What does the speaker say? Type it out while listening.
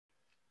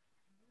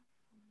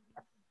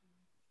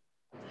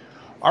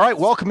All right,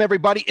 welcome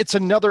everybody. It's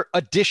another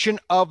edition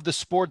of the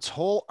Sports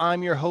Hole.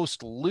 I'm your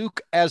host,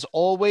 Luke. As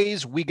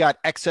always, we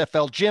got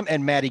XFL Jim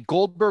and Maddie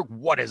Goldberg.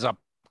 What is up,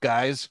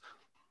 guys?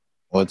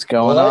 What's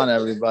going on,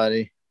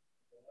 everybody?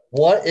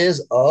 What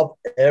is up,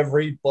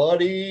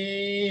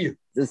 everybody?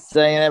 Just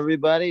saying,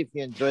 everybody, if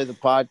you enjoy the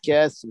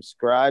podcast,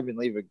 subscribe and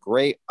leave a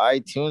great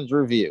iTunes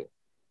review.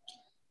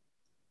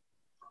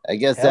 I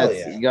guess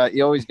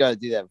you always got to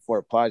do that before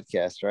a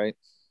podcast, right?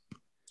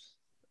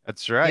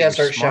 That's right.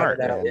 You're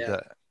smart. Out,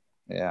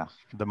 yeah.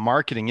 The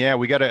marketing. Yeah,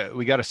 we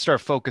gotta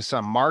start focus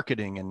on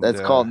marketing, and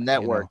that's called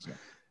networking.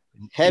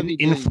 Heavy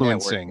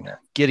influencing,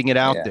 getting it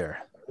out there.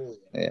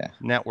 Yeah.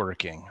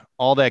 Networking,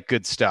 all that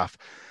good stuff.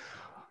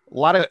 A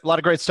lot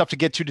of great stuff to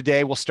get to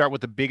today. We'll start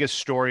with the biggest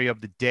story of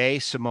the day.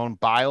 Simone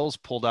Biles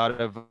pulled out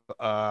of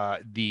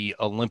the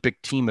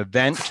Olympic team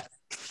event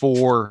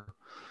for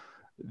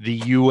the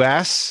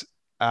U.S.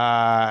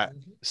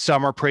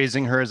 Some are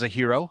praising her as a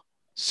hero.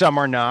 Some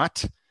are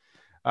not.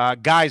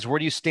 Guys, where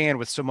do you stand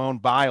with Simone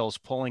Biles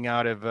pulling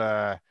out of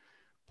the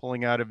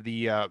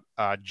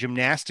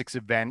gymnastics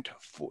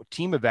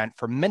team event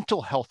for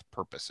mental health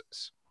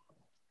purposes?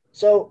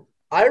 So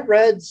I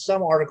read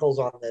some articles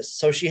on this.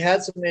 So she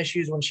had some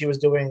issues when she was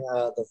doing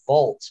the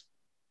vault,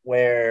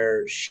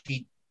 where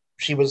she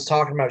was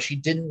talking about she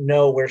didn't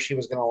know where she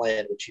was going to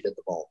land when she did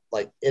the vault,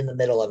 like in the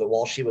middle of it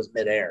while she was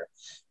midair,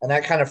 and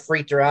that kind of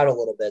freaked her out a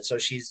little bit. So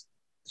she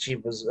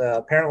was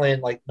apparently in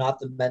like not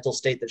the mental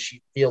state that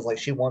she feels like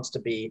she wants to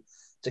be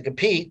to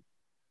compete.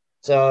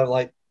 So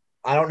like,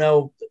 I don't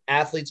know.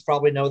 Athletes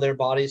probably know their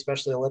body,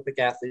 especially Olympic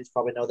athletes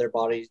probably know their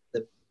bodies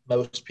than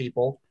most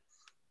people.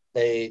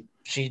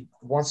 She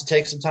wants to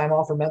take some time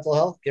off for mental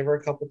health, give her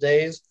a couple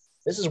days.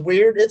 This is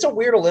weird. It's a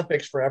weird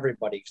Olympics for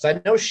everybody, because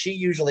I know she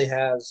usually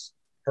has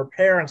her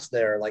parents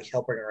there, like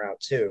helping her out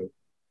too,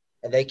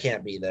 and they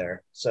can't be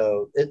there.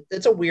 So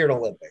it's a weird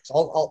Olympics.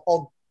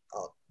 I'll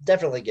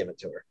definitely give it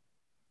to her.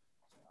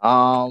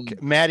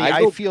 Maddie,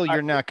 I feel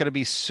you're not going to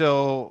be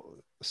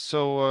so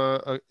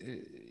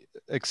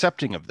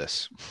accepting of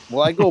this.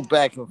 Well, I go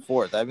back and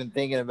forth. I've been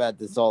thinking about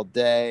this all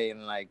day,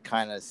 and I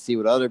kind of see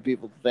what other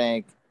people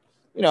think.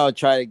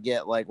 Try to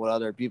get like what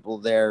other people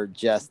their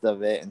gist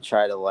of it, and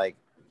try to like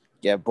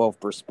get both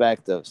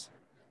perspectives.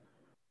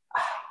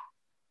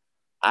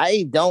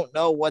 I don't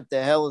know what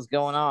the hell is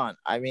going on.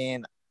 I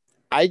mean,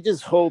 I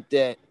just hope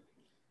that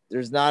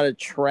there's not a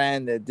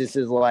trend that this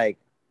is like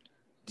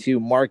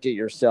to market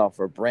yourself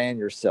or brand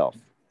yourself,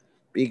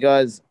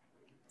 because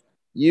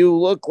you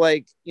look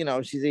like,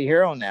 she's a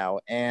hero now,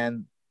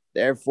 and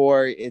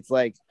therefore it's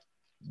like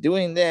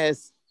doing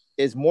this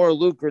is more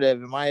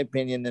lucrative, in my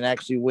opinion, than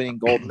actually winning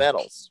gold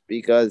medals,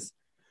 because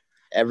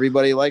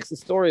everybody likes a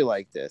story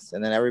like this,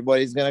 and then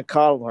everybody's going to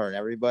coddle her, and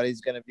everybody's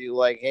going to be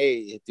like,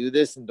 hey, do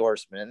this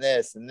endorsement and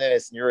this, and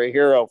you're a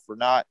hero for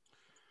not,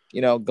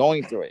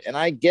 going through it. And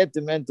I get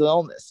the mental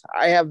illness.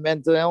 I have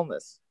mental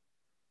illness.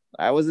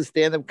 I was a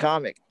stand-up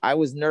comic. I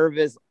was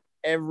nervous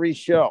every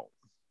show,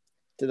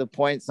 to the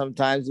point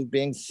sometimes of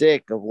being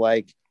sick, of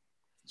like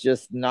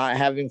just not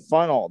having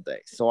fun all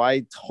day. So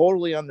I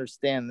totally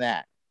understand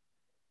that.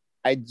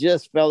 I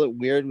just felt it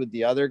weird with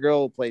the other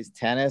girl who plays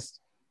tennis,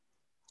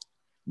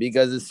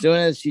 because as soon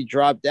as she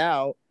dropped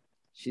out,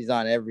 she's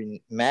on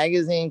every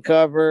magazine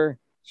cover.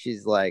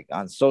 She's like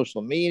on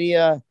social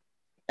media.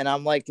 And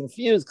I'm like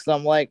confused, because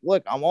I'm like,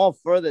 look, I'm all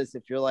for this.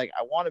 If you're like,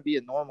 I want to be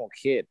a normal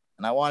kid,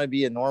 and I want to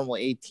be a normal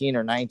 18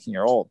 or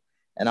 19-year-old,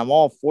 and I'm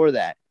all for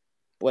that.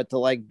 But to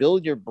like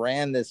build your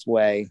brand this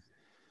way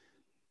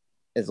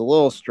is a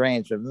little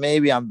strange, but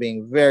maybe I'm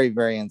being very,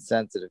 very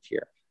insensitive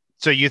here.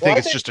 So you think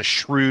it's just a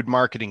shrewd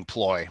marketing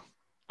ploy?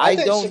 I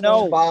don't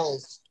know.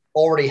 Biles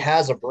already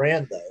has a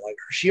brand, though. Like,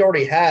 she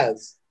already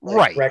has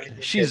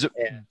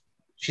recognition.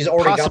 She's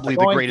already possibly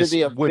the greatest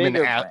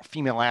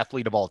female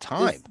athlete of all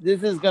time.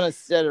 This is going to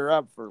set her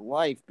up for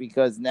life,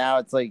 because now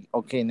it's like,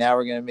 okay, now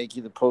we're going to make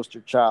you the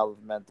poster child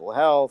of mental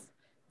health,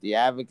 the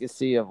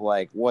advocacy of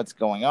like what's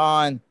going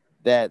on,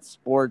 that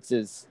sports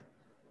is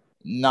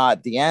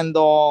not the end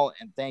all.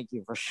 And thank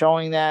you for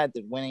showing that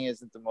winning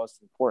isn't the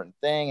most important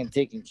thing, and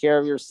taking care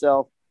of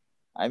yourself.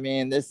 I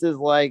mean, this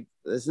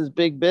is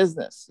big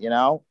business,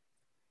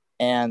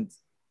 and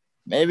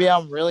maybe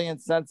I'm really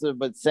insensitive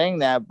but saying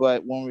that,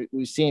 but when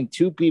we've seen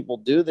two people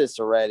do this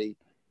already,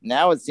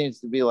 now it seems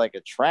to be like a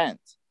trend,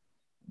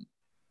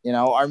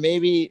 or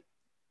maybe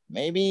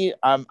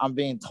I'm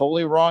being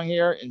totally wrong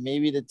here. And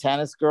maybe the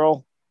tennis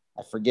girl,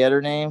 I forget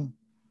her name,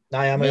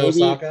 Naomi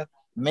Osaka,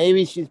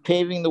 maybe she's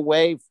paving the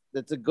way.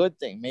 That's a good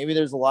thing. Maybe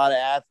there's a lot of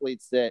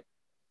athletes that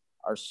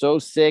are so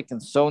sick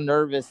and so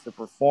nervous to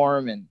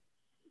perform, and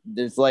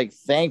there's like,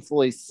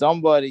 thankfully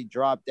somebody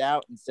dropped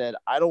out and said,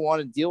 I don't want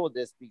to deal with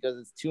this because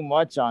it's too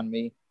much on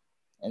me.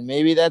 And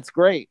maybe that's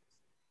great.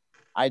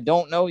 I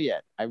don't know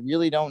yet. I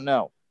really don't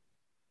know.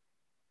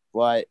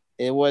 But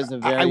it was a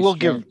very, I will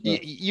give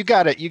you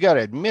gotta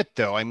admit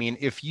though. I mean,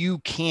 if you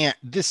can't,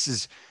 this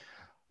is,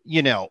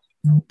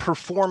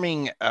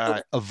 performing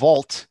a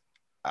vault.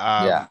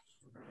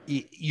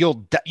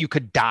 You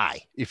could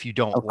die if you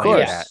don't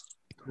land that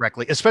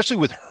correctly, especially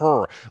with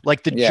her.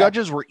 Like the Yeah.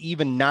 judges were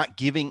even not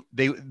giving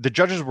the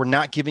judges were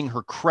not giving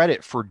her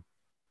credit for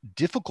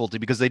difficulty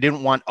because they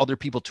didn't want other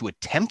people to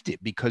attempt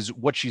it because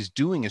what she's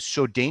doing is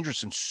so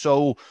dangerous and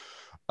so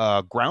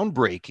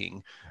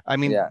groundbreaking. I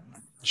mean, Yeah.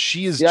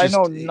 she is See, I just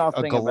know a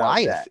nothing about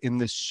Goliath that. in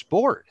this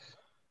sport.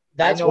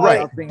 That's know why, Right,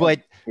 nothing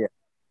but yeah.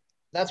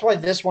 that's why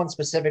this one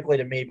specifically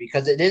to me,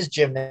 because it is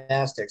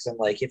gymnastics. And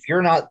like, if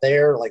you're not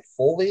there, like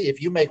fully,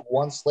 if you make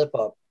one slip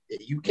up,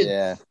 you can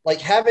Yeah.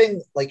 like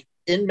having like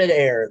in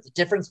midair, the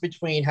difference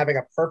between having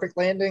a perfect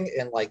landing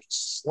and like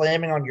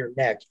slamming on your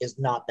neck is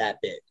not that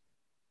big.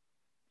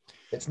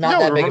 It's not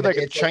that big. Remember Of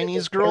that it's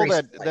Chinese it's girl very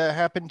that slight. that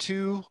happened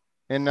to,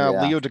 and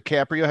Yeah. Leo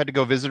DiCaprio had to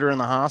go visit her in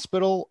the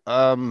hospital.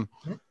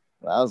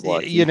 That was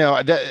lucky. You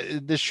know,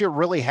 this shit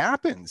really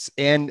happens,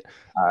 and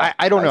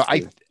I don't know.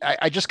 see.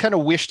 I just kind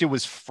of wished it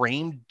was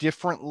framed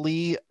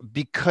differently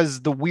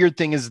because the weird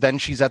thing is then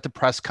she's at the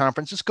press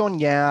conference just going,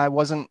 yeah, I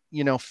wasn't,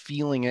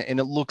 feeling it, and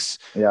it looks.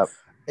 Yep.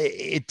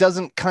 It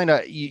doesn't kind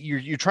of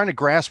you're trying to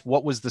grasp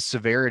what was the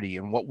severity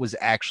and what was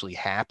actually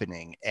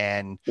happening,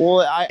 and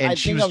I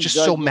she think was I'm just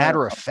so judging her-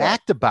 matter of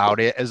fact about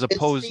it as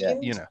opposed,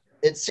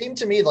 It seemed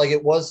to me like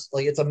it was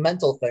like it's a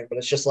mental thing, but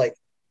it's just like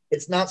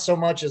it's not so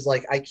much as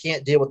like I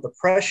can't deal with the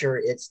pressure.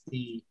 It's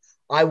the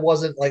I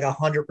wasn't like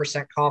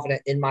 100%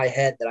 confident in my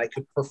head that I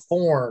could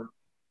perform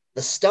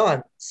the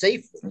stunt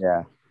safely.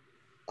 Yeah.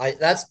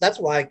 That's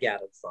what I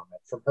gathered from it,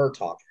 from her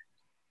talking.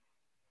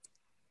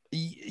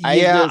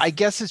 Yeah, I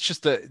guess it's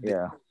just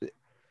well,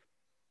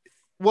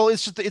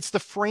 it's just it's the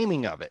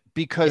framing of it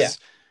because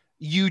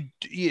you're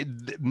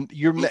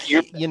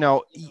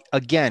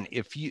again,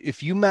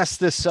 if you mess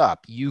this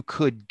up, you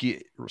could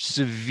get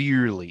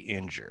severely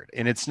injured,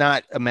 and it's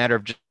not a matter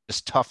of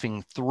just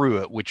toughing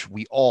through it, which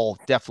we all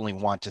definitely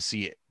want to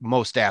see it.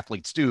 Most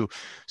athletes do,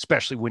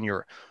 especially when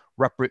you're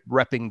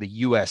repping the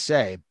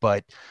USA,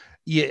 but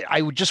yeah,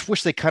 I would just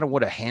wish they kind of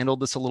would have handled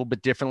this a little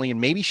bit differently. And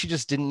maybe she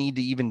just didn't need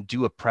to even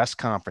do a press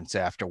conference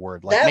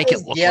afterward. Like make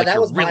it look like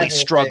you're really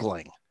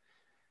struggling.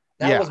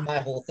 That was my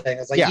whole thing.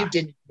 It's like you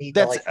didn't need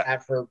to like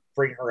have her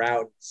bring her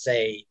out and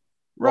say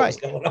what was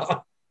going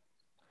on.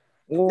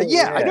 Well,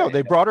 I know.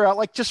 They brought her out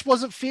like just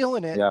wasn't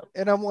feeling it. Yep.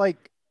 And I'm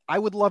like, I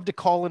would love to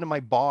call into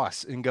my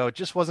boss and go,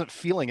 just wasn't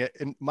feeling it.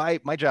 And my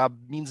job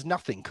means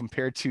nothing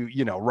compared to,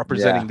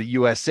 representing the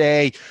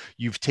USA.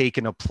 You've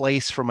taken a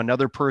place from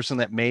another person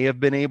that may have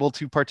been able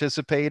to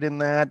participate in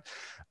that.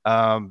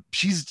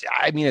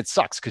 It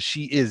sucks because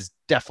she is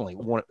definitely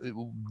one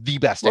the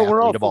best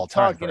athlete of all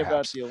time. We're talking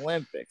about the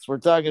Olympics. We're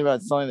talking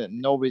about something that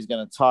nobody's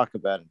going to talk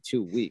about in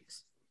 2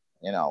 weeks.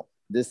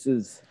 This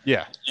is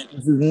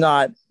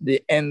not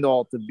the end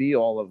all to be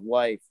all of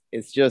life.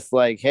 It's just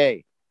like,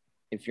 hey,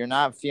 if you're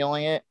not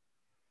feeling it,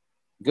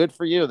 good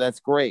for you. That's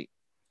great.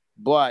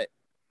 But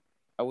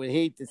I would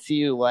hate to see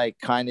you like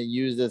kind of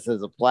use this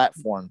as a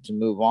platform to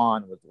move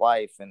on with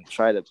life and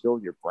try to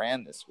build your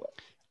brand this way.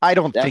 I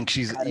don't think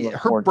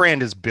her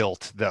brand is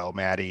built though,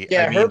 Maddie.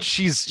 Yeah,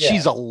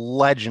 she's a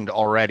legend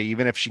already,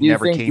 even if she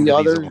never came to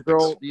these Olympics.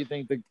 Do you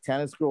think the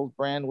tennis girl's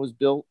brand was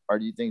built, or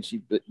do you think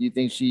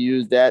she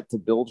used that to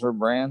build her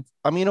brand?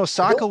 I mean,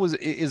 Osaka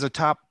is a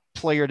top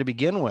player to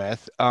begin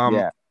with.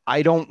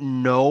 I don't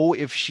know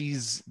if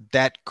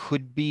that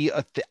could be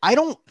I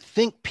don't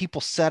think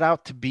people set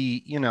out to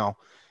be,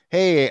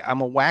 hey,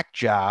 I'm a whack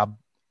job.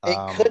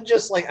 It could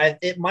just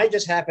it might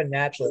just happen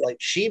naturally. Like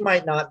she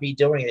might not be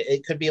doing it.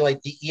 It could be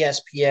like the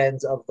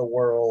ESPNs of the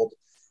world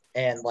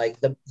and like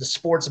the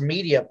sports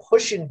media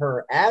pushing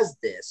her as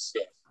this.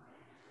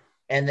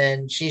 And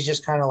then she's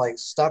just kind of like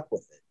stuck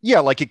with it. Yeah,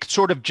 like it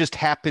sort of just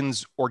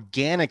happens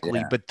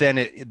organically, but then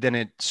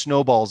it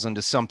snowballs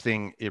into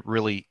something it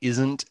really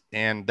isn't,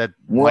 and that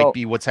might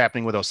be what's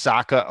happening with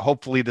Osaka.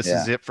 Hopefully, this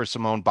is it for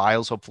Simone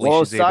Biles. Hopefully,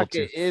 she's able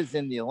to. Osaka is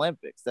in the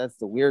Olympics. That's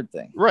the weird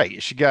thing,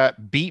 right? She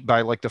got beat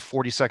by like the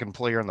 42nd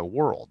player in the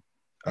world,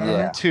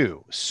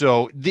 too.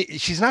 So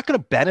she's not going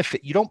to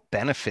benefit. You don't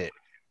benefit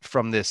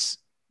from this.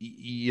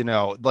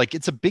 Like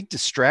it's a big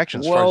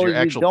distraction as far as your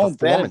actual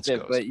performance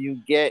goes. But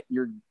you get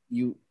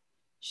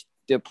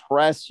the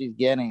press she's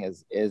getting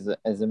is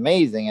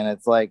amazing, and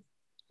it's like,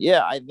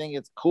 I think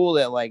it's cool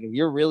that like if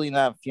you're really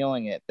not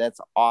feeling it, that's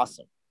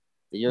awesome.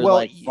 That you're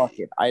like, fuck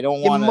it, I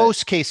don't want. In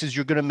most cases,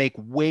 you're going to make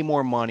way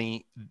more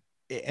money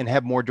and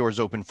have more doors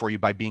open for you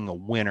by being a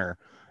winner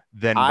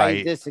than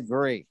I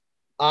disagree.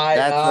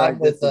 I'm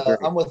with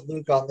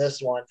Luke on this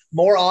one.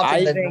 More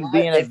often than not,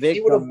 being a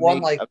victim,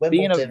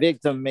 being a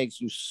victim makes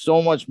you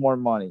so much more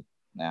money.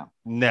 Now,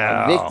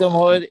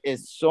 victimhood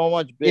is so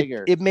much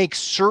bigger. It makes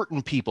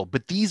certain people,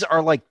 but these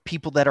are like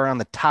people that are on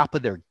the top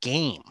of their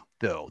game,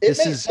 though.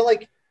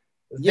 Victimhood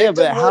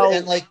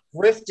and like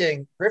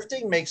grifting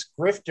makes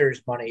grifters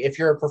money if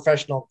you're a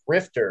professional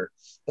grifter,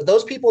 but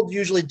those people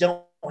usually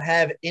don't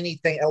have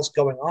anything else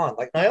going on.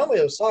 Like Naomi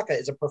Osaka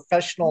is a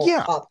professional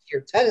top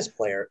tier tennis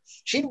player.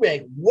 She'd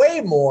make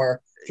way more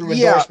through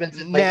endorsements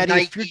and like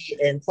Nike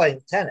and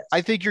playing tennis.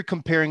 I think you're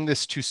comparing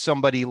this to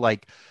somebody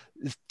like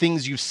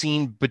things you've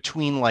seen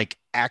between like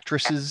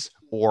actresses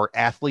or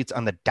athletes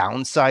on the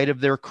downside of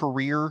their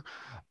career.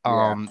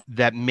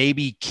 that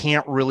maybe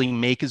can't really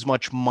make as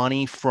much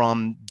money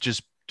from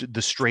just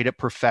the straight up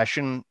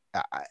profession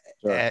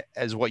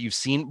as what you've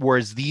seen.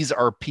 Whereas these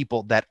are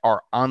people that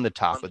are on the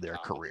top of their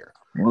career.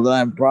 Well, then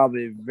I'm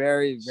probably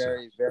very,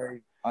 very,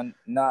 very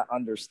not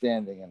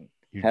understanding. And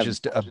you're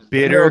just a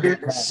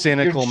bitter,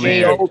 cynical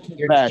man.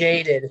 You're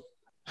jaded.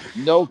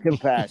 No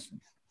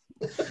compassion.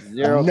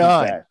 Zero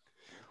None. compassion.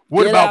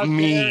 What about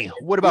me?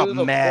 What about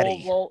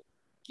Maddie?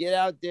 Get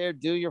out there,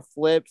 do your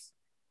flips.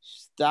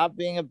 Stop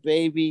being a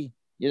baby.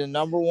 You're the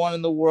number one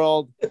in the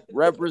world.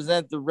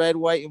 Represent the red,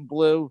 white, and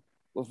blue.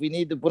 If we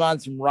need to put on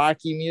some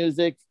Rocky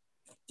music,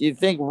 do you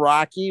think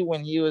Rocky,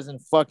 when he was in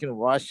fucking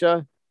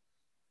Russia,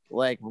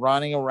 like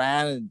running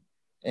around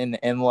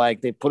and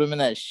like they put him in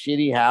that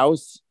shitty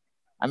house?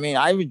 I mean,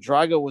 Ivan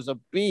Drago was a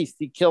beast.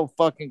 He killed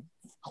fucking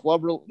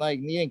Clubber, like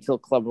he didn't kill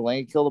Clubber Lang,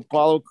 he killed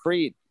Apollo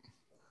Creed.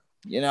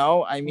 You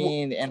know, I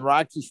mean, and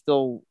Rocky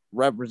still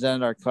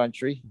represented our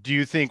country. Do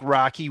you think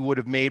Rocky would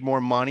have made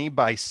more money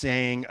by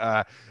saying,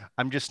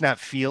 I'm just not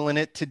feeling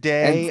it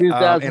today,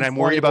 and I'm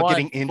worried about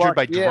getting injured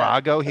by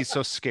Drago? He's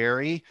so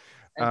scary.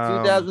 In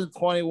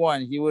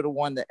 2021, he would have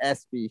won the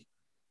ESPY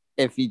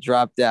if he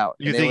dropped out.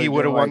 You think he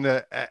would have won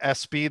the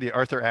ESPY, the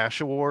Arthur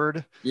Ashe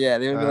Award? Yeah,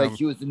 they would be like,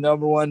 he was the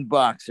number one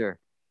boxer,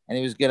 and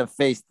he was going to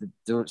face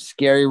the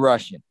scary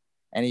Russian,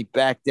 and he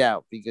backed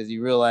out because he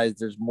realized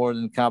there's more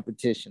than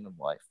competition in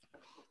life.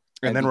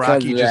 And then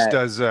Rocky just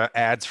does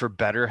ads for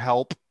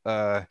BetterHelp.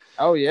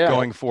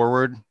 Going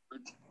forward.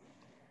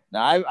 No,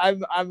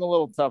 I'm a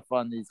little tough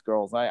on these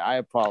girls. I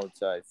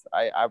apologize.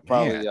 I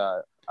probably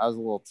I was a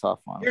little tough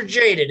on them. You're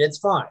jaded. It's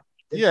fine.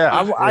 Yeah,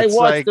 I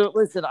watched.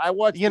 I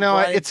watched. You know,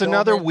 it's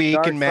another week,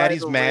 and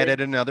Maddie's mad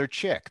at another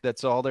chick.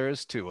 That's all there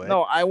is to it.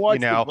 No, I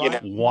watched.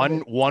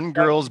 One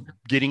girl's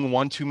getting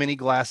one too many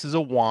glasses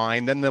of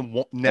wine. Then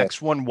the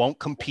next one won't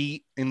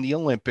compete in the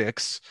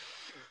Olympics.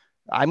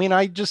 I mean,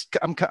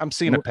 I'm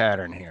seeing a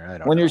pattern here. I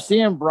don't know. You're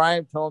seeing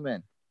Brian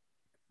Pillman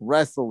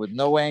wrestle with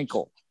no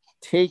ankle,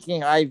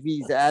 taking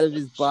IVs out of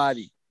his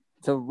body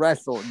to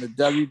wrestle in the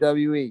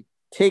WWE,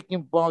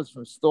 taking bumps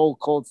from Stone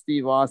Cold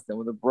Steve Austin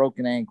with a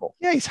broken ankle.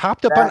 Yeah, he's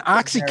hopped up on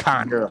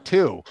Oxycontin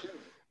too.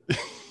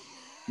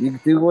 You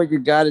do what you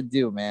got to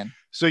do, man.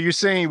 So you're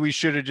saying we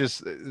should have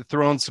just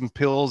thrown some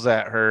pills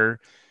at her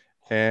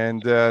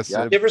and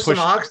give her some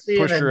oxy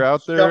push and her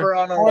out there. Shove her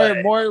on her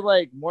way.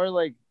 More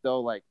like though,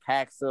 like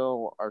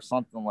Paxil or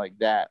something like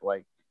that,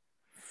 like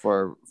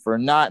for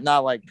not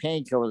like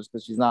painkillers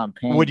because she's not in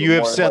pain. Would you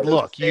have said,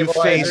 "Look, you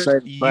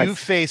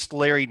faced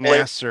Larry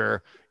Nassar.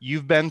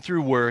 You've been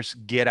through worse.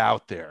 Get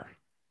out there."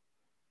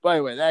 By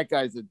the way, that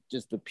guy's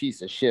just a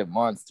piece of shit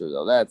monster,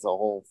 though. That's a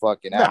whole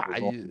fucking.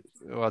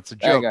 Well, it's a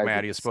joke,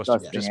 Maddie. You're supposed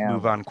to just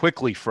move on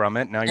quickly from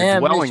it. Now you're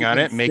dwelling on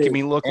it, making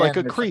me look like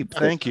a creep.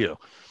 Thank you.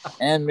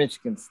 And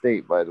Michigan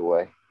State, by the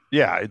way.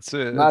 Yeah, it's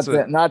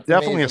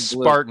definitely a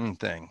Spartan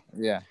thing.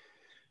 Yeah.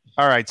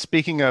 All right.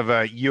 Speaking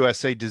of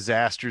USA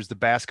disasters, the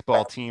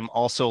basketball team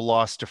also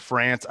lost to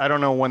France. I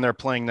don't know when they're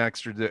playing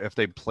next or if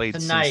they played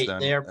tonight. Since then.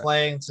 They are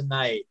playing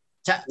tonight.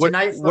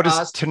 Tonight for what us,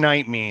 does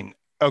tonight mean?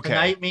 Okay.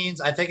 Tonight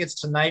means I think it's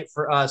tonight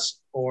for us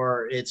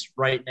or it's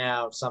right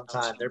now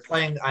sometime. They're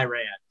playing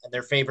Iran and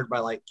they're favored by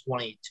like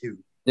 22.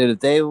 Dude, if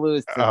they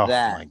lose to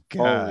that, my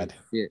God.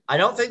 I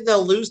don't think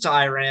they'll lose to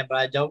Iran, but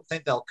I don't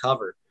think they'll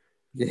cover.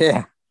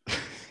 Yeah.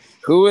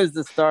 Who is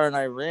the star in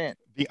Iran?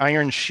 The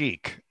Iron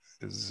Sheik.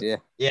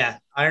 Yeah.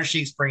 Iron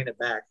Sheik's bringing it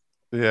back.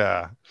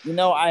 Yeah. You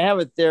know, I have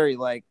a theory.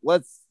 Like,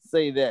 let's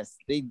say this.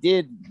 They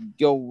did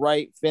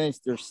finish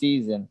their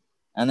season,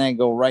 and then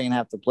go right and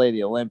have to play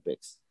the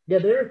Olympics. Yeah,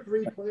 there are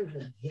 3 players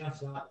that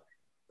just got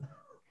it.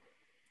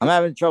 I'm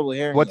having trouble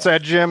hearing. What's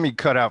that, Jim? You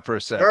cut out for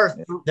a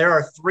second. There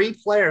are 3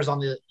 players on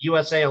the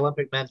USA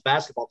Olympic men's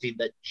basketball team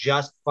that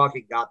just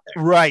fucking got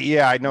there. Right.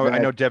 Yeah, I know. Right. I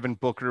know Devin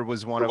Booker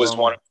was one of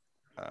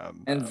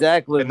them. And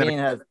Zach LaVine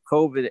has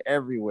COVID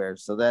everywhere,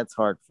 so that's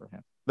hard for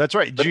him. That's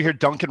right. Did you hear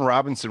Duncan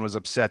Robinson was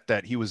upset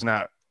that he was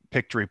not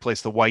picked to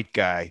replace the white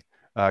guy,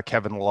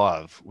 Kevin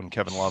Love, when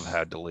Kevin Love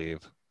had to leave?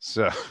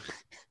 So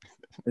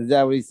is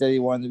that what he said? He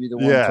wanted to be the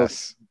one.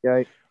 Yes.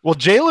 Guy? Well,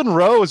 Jalen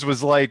Rose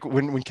was like,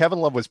 when Kevin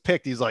Love was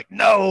picked, he's like,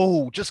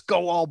 no, just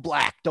go all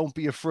black. Don't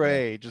be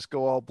afraid. Just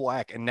go all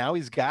black. And now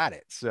he's got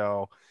it.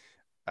 So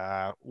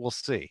we'll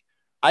see.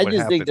 I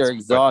just think they're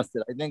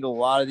exhausted. I think a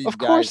lot of these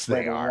guys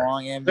they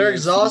are. They're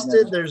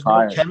exhausted. There's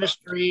no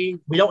chemistry.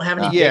 We don't have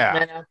any big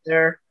men out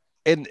there.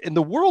 In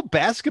the world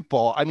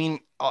basketball, I mean,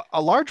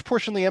 a large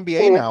portion of the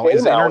NBA now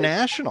is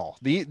international.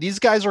 These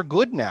guys are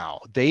good now.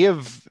 They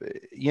have,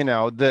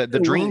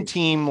 the dream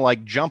team,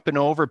 like jumping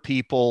over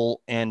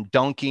people and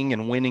dunking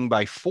and winning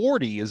by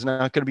 40 is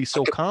not going to be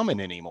so common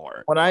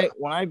anymore. When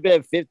I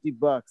bet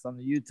 $50 on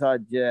the Utah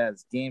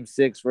Jazz game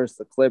 6 versus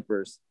the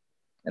Clippers,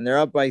 and they're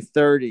up by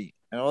 30,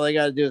 and all they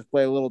got to do is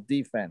play a little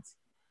defense.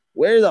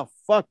 Where the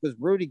fuck was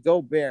Rudy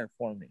Gobert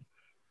for me?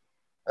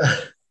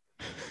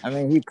 I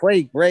mean, he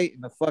played great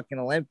in the fucking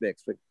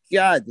Olympics, but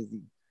God, did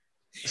he?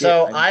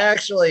 So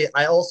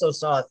I also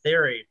saw a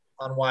theory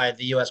on why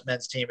the U.S.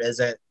 men's team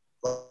isn't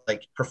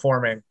like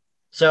performing.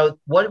 So,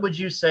 what would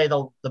you say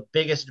the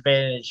biggest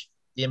advantage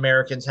the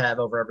Americans have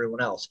over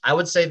everyone else? I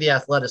would say the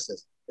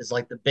athleticism is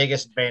like the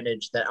biggest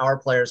advantage that our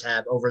players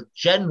have over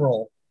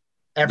general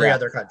every Yeah.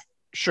 other country.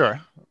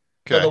 Sure.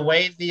 So Okay. the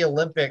way the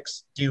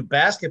Olympics do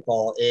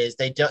basketball is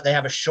they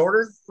have a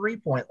shorter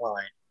 3-point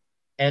line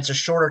and it's a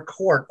shorter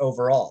court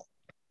overall.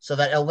 So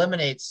that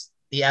eliminates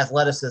the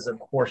athleticism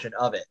portion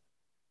of it.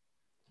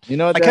 You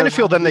know what I that kind of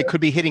feel then reminds they me of?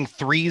 could be hitting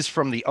threes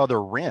from the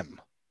other rim.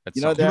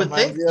 You know what that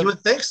reminds me You of?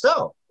 would think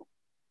so.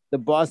 The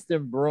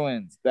Boston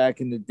Bruins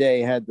back in the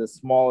day had the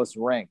smallest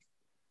rink.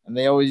 And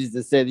they always used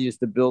to say they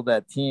used to build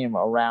that team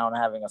around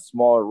having a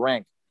smaller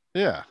rink.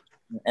 Yeah.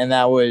 And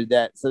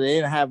so they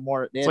didn't have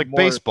more. They It's had like more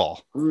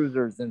baseball.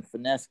 bruisers than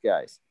finesse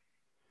guys.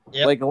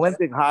 Yep. Like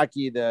Olympic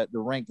hockey, the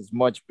rink is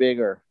much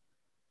bigger.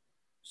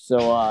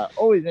 So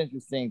always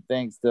interesting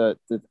things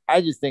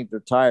I just think they're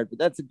tired, but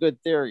that's a good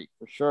theory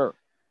for sure.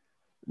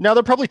 Now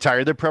they're probably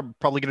tired. They're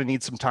probably going to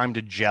need some time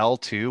to gel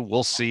too.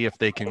 We'll see if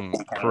they can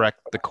correct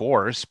the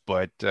course.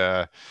 But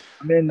I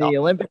mean, the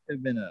Olympics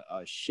have been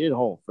a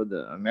shithole for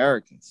the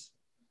Americans.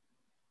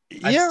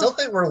 I still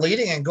think we're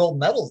leading in gold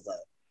medals, though.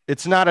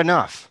 It's not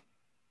enough.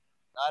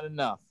 Not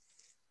enough.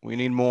 We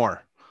need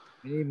more.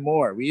 We need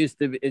more. We used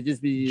to. It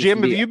just be.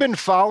 Jim, have you been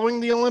following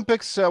the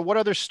Olympics? What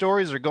other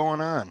stories are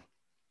going on?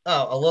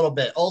 Oh, a little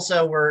bit.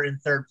 Also, we're in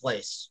third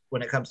place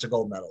when it comes to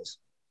gold medals.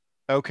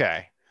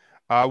 Okay.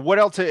 What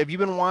else have you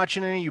been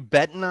watching? Any? You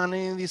betting on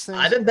any of these things?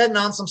 I've been betting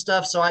on some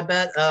stuff, so I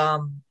bet.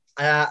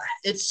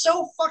 It's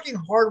so fucking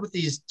hard with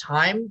these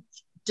time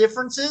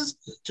differences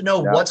to know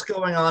what's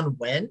going on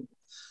when.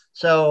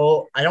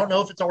 So I don't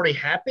know if it's already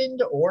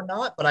happened or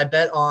not, but I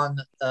bet on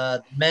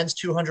men's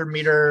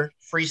 200-meter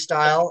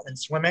freestyle and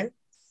swimming.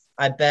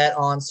 I bet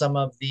on some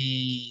of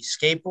the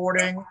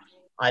skateboarding.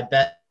 I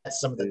bet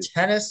some of the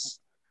tennis.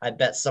 I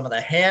bet some of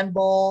the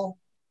handball.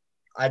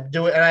 And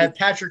I have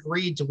Patrick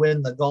Reed to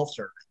win the golf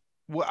tournament.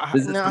 Well,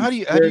 now, how do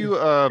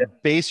you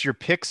base your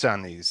picks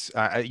on these?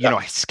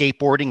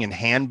 Skateboarding and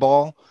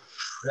handball.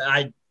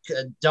 I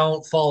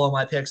don't follow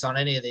my picks on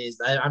any of these.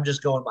 I'm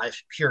just going by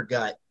pure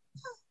gut.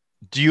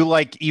 Do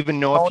you even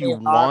know if you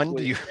won?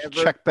 Do you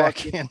check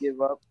back in?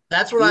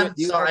 That's what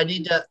I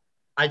need to.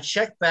 I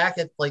check back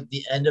at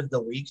the end of the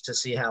week to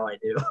see how I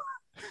do.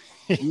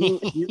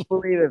 you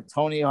believe if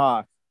Tony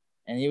Hawk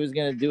and he was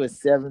gonna do a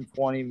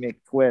 720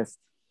 McTwist,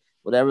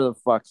 whatever the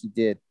fuck he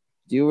did,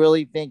 do you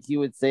really think he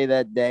would say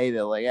that day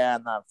that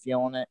I'm not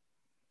feeling it?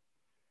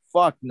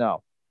 Fuck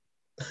no.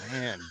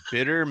 Man,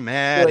 Bitter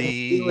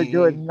Matty. He would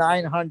do a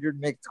 900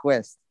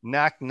 McTwist.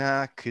 Knock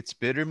knock, it's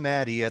Bitter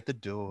Matty at the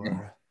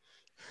door.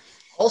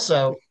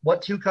 Also,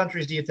 what two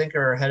countries do you think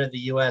are ahead of the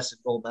U.S. in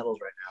gold medals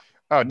right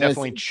now? Oh,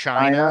 definitely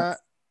China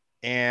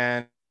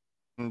and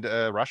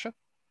Russia.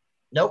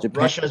 Nope,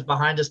 Japan. Russia is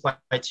behind us by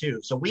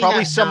 2. So we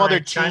probably some 9. Other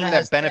team China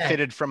that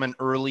benefited 10. From an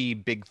early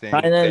big thing.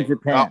 China and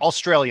Japan.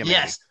 Australia, maybe.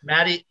 Yes,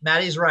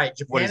 Maddie's right.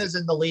 Japan is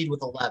in the lead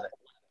with 11.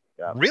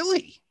 Yeah.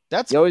 Really?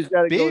 That's you always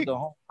got to big. go with the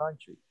home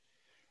country.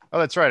 Oh,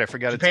 that's right. I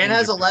forgot. Japan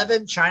has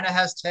 11, China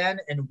has 10,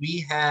 and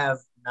we have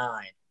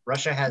 9.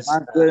 Russia has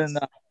not good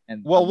enough.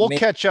 Well, we'll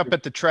catch up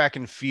at the track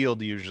and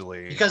field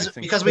usually.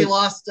 Because we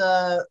lost.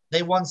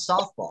 They won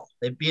softball.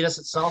 They beat us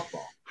at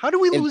softball. How do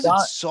we lose at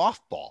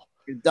softball?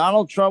 If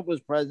Donald Trump was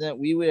president,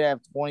 we would have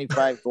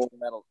 25 gold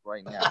medals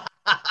right now.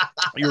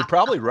 You're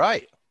probably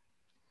right.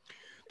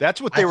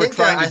 That's what they were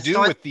trying to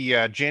do with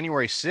the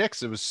January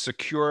 6th. It was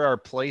secure our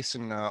place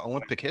in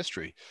Olympic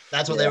history.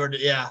 That's what they were.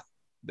 Yeah.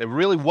 It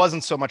really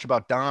wasn't so much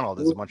about Donald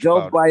as much Joe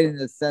about Biden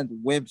has sent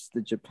wimps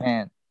to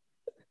Japan.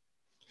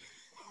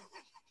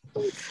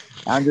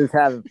 I'm just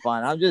having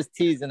fun. I'm just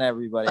teasing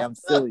everybody. I'm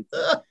silly.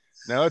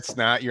 No, it's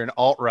not. You're an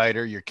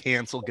alt-righter. You're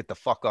canceled. Get the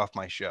fuck off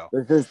my show.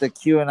 This is the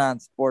QAnon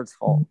Sports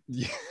Hall.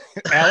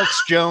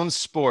 Alex Jones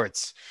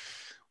Sports.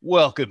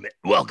 Welcome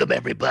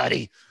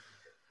everybody.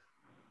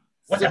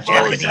 What the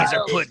Japanese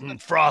are putting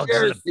frogs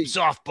in the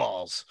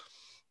softballs.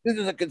 This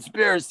is a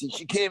conspiracy.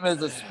 She came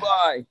as a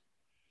spy.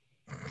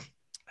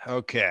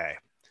 Okay.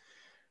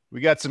 We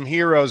got some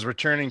heroes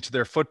returning to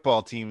their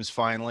football teams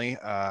finally.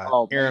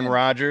 Aaron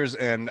Rodgers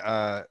and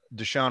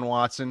Deshaun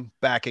Watson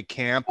back at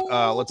camp.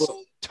 Let's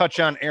touch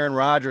on Aaron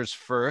Rodgers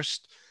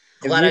first.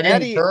 Glad I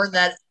didn't burn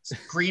that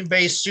Green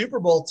Bay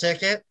Super Bowl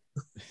ticket.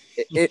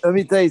 Let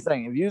me tell you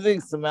something. If you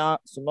think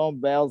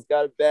Simone Biles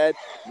got it bad,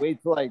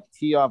 wait till I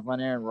tee off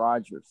on Aaron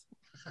Rodgers.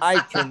 I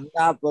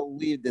cannot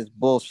believe this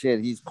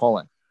bullshit he's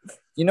pulling.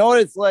 You know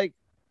what it's like?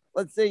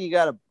 Let's say you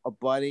got a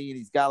buddy and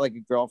he's got a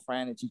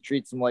girlfriend and she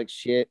treats him like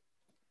shit.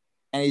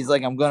 And he's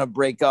like, I'm going to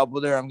break up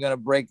with her.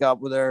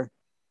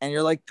 And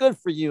you're like, good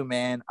for you,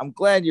 man. I'm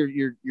glad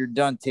you're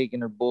done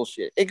taking her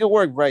bullshit. It could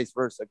work vice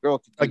versa. A girl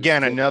could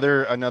again,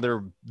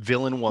 another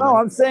villain woman. No,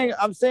 I'm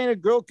saying a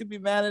girl could be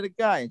mad at a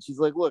guy. And she's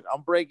like, look,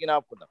 I'm breaking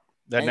up with him.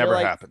 That never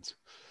happens.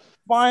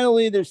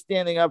 Finally, they're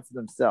standing up for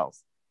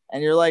themselves.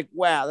 And you're like,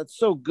 wow, that's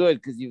so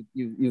good because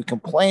you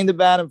complained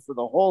about him for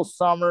the whole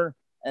summer.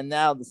 And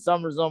now the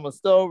summer's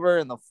almost over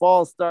and the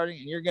fall's starting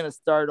and you're going to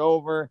start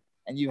over.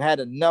 And you've had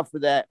enough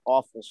of that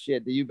awful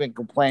shit that you've been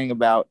complaining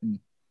about. And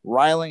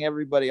riling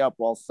everybody up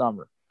all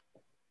summer.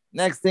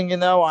 Next thing you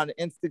know, on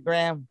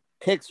Instagram,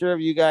 picture of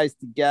you guys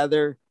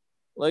together,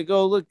 like,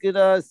 oh, look at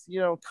us,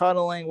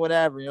 cuddling,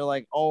 whatever. And you're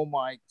like, oh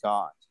my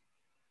God.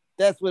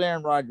 That's what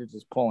Aaron Rodgers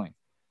is pulling.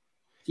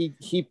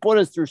 He put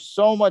us through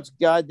so much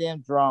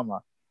goddamn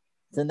drama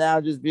to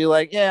now just be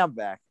like, yeah, I'm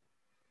back.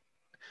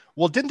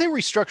 Well, didn't they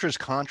restructure his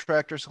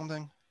contract or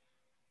something?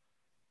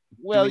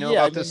 Well,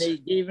 yeah, they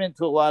gave in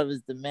to a lot of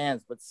his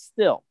demands, but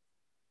still,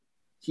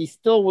 he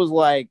still was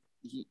like,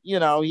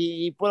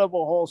 he put up a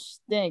whole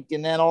stink,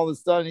 and then all of a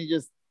sudden he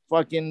just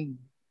fucking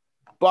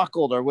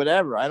buckled or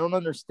whatever. I don't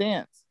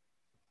understand.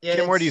 Yeah,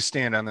 Kim, where do you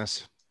stand on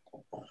this?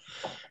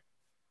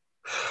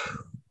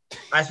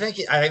 I think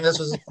this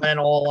was his plan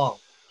all along.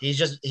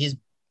 He's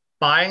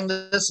buying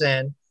this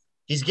in.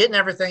 He's getting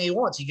everything he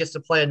wants. He gets to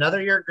play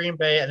another year at Green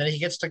Bay, and then he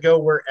gets to go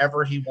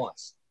wherever he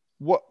wants.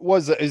 What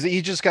was it? Is it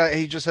he just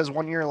has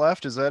 1 year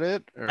left? Is that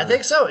it? Or? I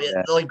think so.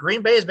 Yeah. Like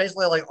Green Bay is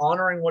basically like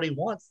honoring what he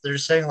wants. They're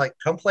just saying like,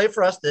 come play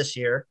for us this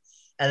year,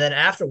 and then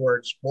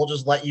afterwards we'll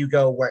just let you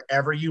go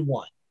wherever you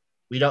want.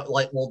 We don't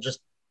we'll just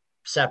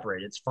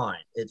separate. It's fine.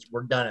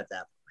 We're done at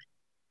that point.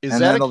 Is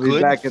that a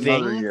good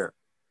thing? Year.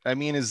 I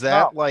mean, is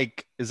that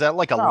like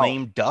a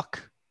lame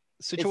duck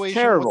situation?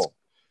 It's terrible.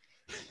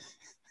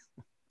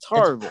 It's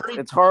horrible.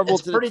 It's horrible.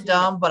 It's pretty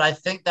dumb, but I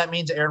think that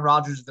means Aaron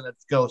Rodgers is going to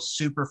go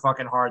super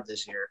fucking hard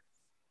this year.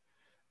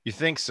 You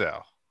think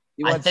so?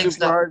 He went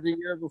super hard the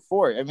year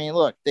before. I mean,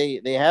 look, they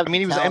have. I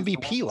mean, he was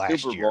MVP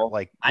last year.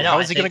 Like, I know. How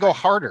is he going to go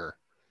harder?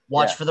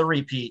 Watch for the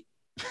repeat.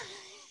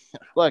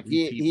 Look,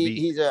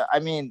 he's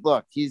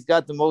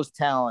got the most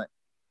talent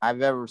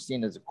I've ever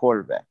seen as a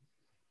quarterback.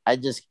 I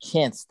just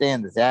can't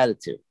stand his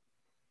attitude.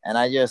 And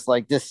I just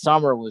this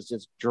summer was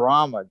just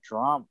drama.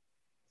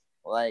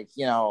 Like,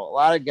 a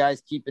lot of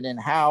guys keep it in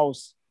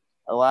house.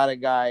 A lot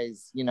of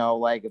guys,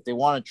 if they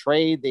want to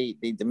trade,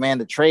 they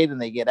demand a trade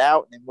and they get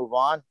out and they move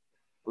on.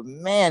 But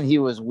man, he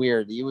was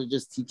weird. He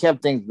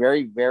kept things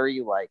very,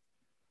 very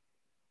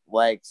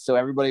so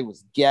everybody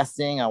was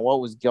guessing on what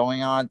was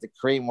going on to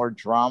create more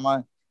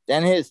drama.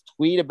 Then his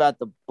tweet about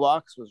the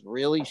Bucs was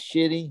really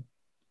shitty.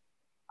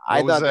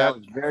 I thought that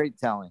was very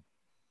telling.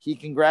 He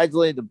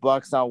congratulated the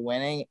Bucs on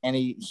winning, and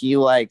he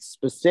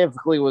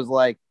specifically was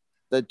like,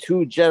 the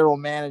two general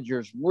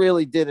managers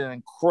really did an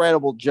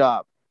incredible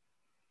job.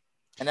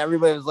 And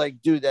everybody was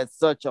like, dude, that's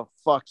such a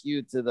fuck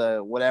you to the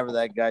whatever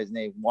that guy's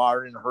name,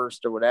 Warren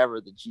Hurst or whatever,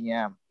 the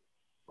GM.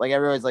 Like,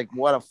 everybody's like,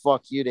 what a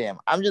fuck you to him.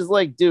 I'm just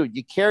like, dude,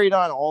 you carried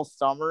on all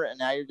summer, and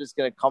now you're just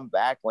going to come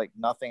back like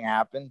nothing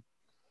happened.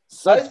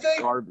 Such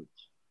garbage.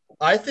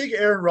 I think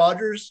Aaron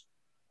Rodgers,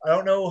 I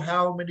don't know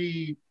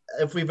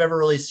if we've ever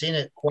really seen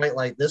it quite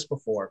like this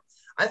before.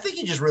 I think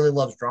he just really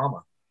loves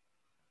drama.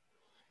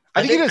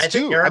 I think he does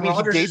too. I mean,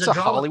 he dates a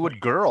Hollywood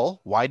girl.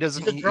 Why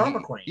doesn't he? He's a drama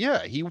queen.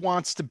 Yeah, he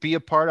wants to be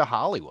a part of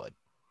Hollywood.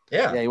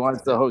 Yeah, he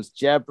wants to host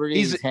Jeopardy.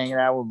 He's hanging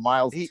out with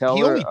Miles Teller.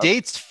 He only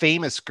dates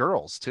famous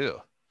girls too.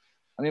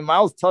 I mean,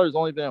 Miles Teller's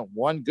only been in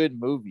one good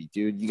movie,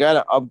 dude. You got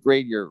to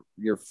upgrade your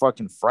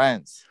fucking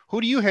friends.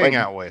 Who do you hang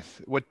out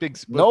with? What big?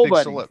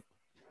 Nobody.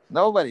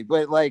 Nobody.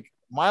 But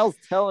Miles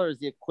Teller is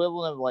the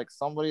equivalent of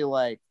somebody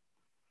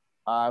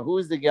who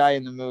is the guy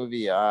in the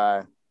movie?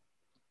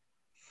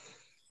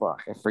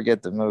 Fuck, I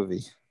forget the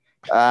movie.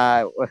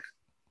 I'm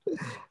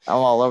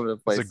all over the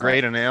place. It's a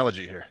great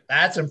analogy here.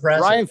 That's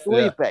impressive. Ryan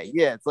Felipe.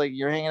 Yeah, it's like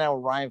you're hanging out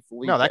with Ryan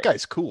Felipe. No, that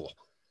guy's cool.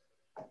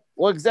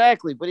 Well,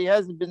 exactly, but he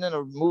hasn't been in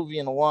a movie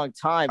in a long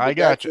time. I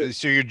got you.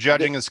 So you're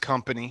judging his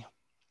company.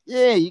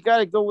 Yeah, you got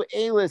to go with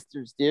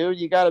A-listers, dude.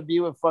 You got to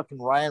be with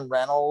fucking Ryan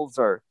Reynolds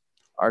or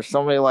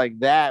somebody like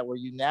that, where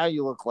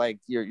you look like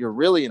you're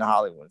really in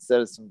Hollywood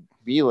instead of some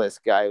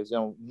B-list guy who's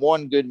in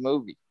one good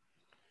movie.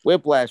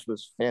 Whiplash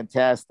was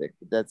fantastic,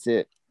 but that's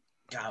it.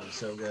 God, it was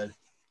so good.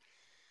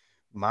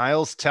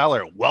 Miles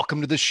Teller,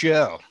 welcome to the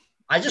show.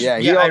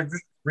 I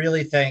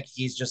really think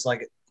he's just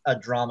like a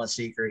drama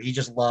seeker. He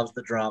just loves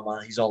the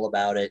drama. He's all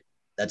about it.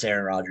 That's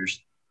Aaron Rodgers.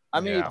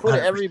 I mean, he put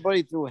 100%.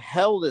 Everybody through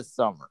hell this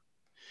summer.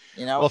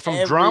 Well,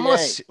 from drama.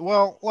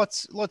 Well,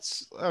 let's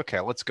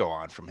go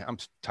on from him. I'm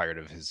tired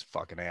of his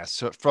fucking ass.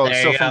 So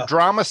from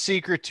drama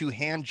seeker to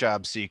hand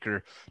job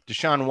seeker,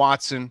 Deshaun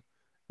Watson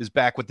is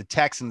back with the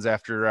Texans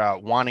after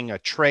wanting a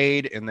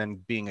trade and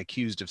then being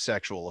accused of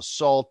sexual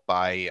assault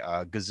by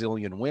a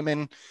gazillion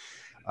women.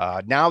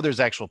 Now there's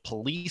actual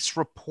police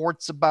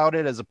reports about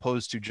it as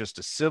opposed to just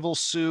a civil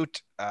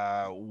suit.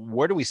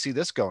 Where do we see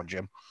this going,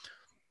 Jim?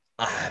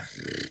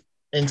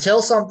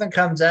 Until something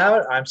comes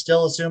out, I'm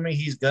still assuming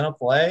he's going to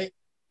play.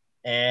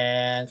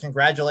 And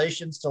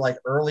congratulations to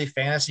early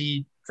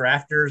fantasy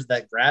drafters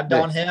that grabbed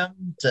on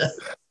him to.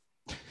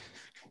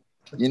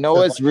 You know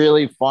what's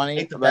really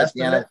funny about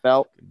the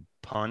NFL?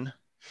 Pun.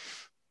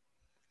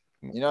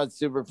 You know what's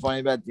super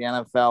funny about the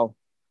NFL?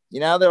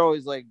 They're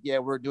always like, yeah,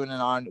 we're doing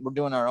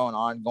our own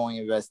ongoing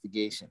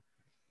investigation.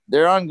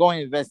 Their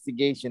ongoing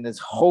investigation is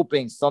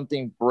hoping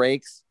something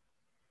breaks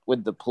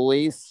with the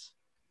police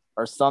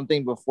or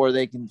something before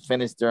they can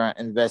finish their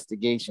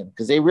investigation,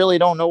 because they really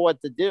don't know what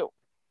to do.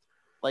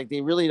 They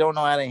really don't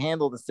know how to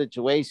handle the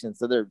situation.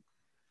 So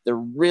they're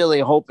really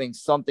hoping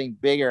something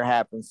bigger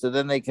happens, so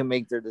then they can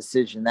make their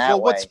decision that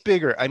way. What's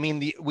bigger? I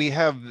mean, we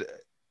have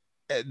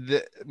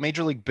the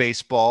Major League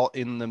Baseball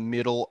in the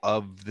middle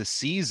of the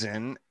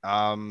season.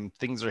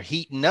 Things are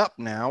heating up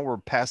now. We're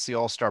past the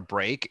All-Star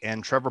break,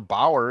 and Trevor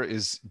Bauer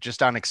is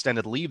just on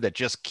extended leave that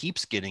just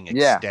keeps getting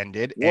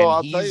extended. Well, and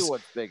I'll tell you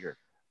what's bigger.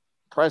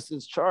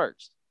 Preston's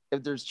charged.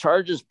 If there's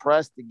charges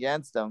pressed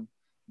against him,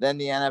 then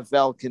the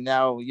NFL can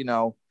now,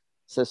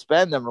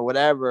 suspend him or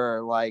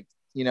whatever. Like,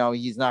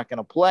 he's not going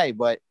to play.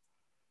 But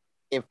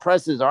if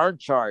presses aren't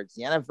charged,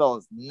 the NFL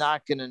is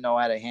not going to know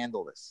how to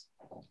handle this.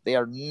 They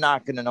are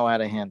not going to know how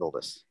to handle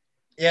this.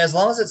 Yeah, as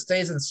long as it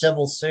stays in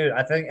civil suit,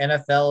 I think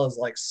NFL is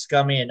like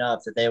scummy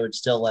enough that they would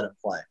still let him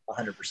play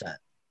 100%.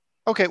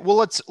 Okay, well,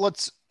 let's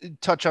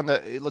touch on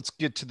let's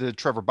get to the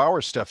Trevor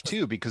Bauer stuff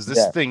too, because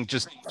this thing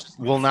just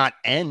will not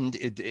end.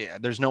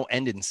 There's no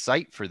end in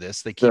sight for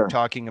this. They keep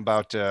talking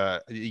about,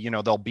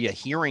 there'll be a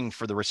hearing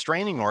for the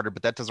restraining order,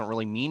 but that doesn't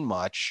really mean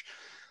much.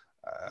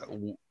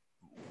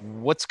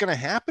 What's going to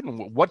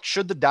happen? What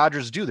should the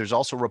Dodgers do? There's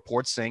also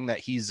reports saying that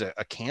he's a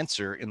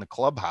cancer in the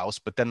clubhouse,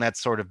 but then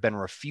that's sort of been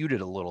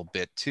refuted a little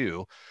bit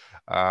too.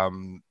 Are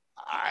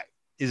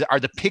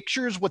the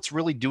pictures what's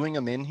really doing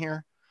him in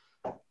here?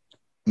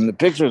 And the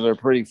pictures are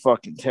pretty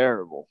fucking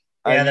terrible.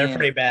 Yeah, they're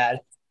pretty bad.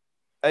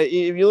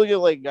 If you look at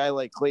like a guy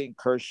like Clayton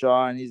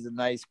Kershaw, and he's a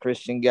nice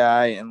Christian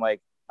guy, and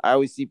like I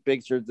always see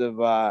pictures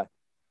of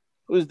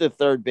who's the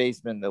third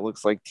baseman that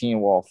looks like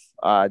Teen Wolf?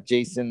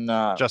 Justin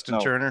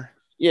Turner.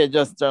 Yeah,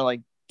 Justin Turner.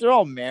 Like they're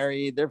all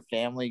married, they're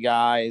family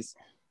guys.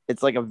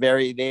 It's like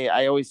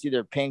I always see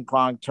their ping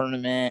pong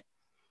tournament.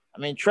 I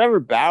mean, Trevor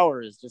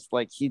Bauer is just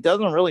like he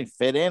doesn't really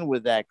fit in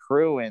with that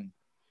crew, and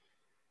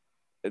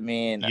I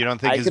mean, you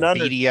don't think his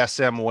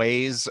BDSM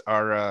ways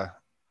are,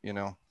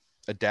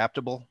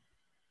 adaptable?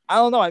 I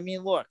don't know. I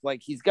mean, look,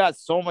 like he's got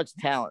so much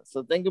talent.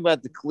 So think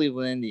about the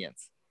Cleveland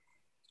Indians.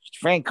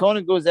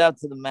 Francona goes out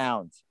to the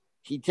mound.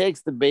 He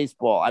takes the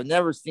baseball. I've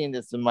never seen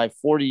this in my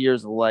 40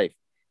 years of life.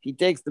 He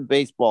takes the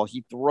baseball.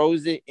 He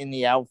throws it in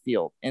the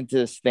outfield into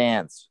the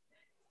stands.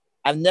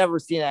 I've never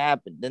seen it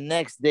happen. The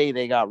next day,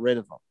 they got rid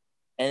of him.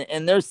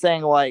 And they're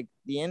saying, like,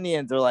 the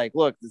Indians are like,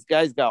 look, this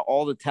guy's got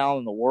all the talent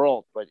in the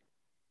world, but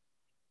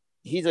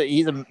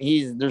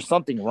there's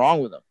something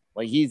wrong with him.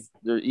 Like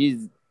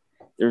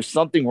there's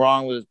something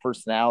wrong with his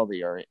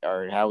personality or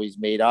how he's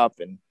made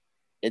up, and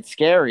it's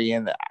scary.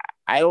 And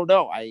I don't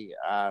know.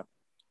 I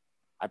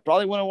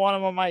probably wouldn't want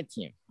him on my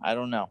team. I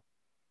don't know.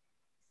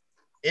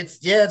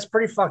 It's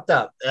pretty fucked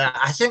up.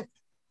 I think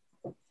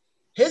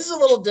his is a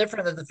little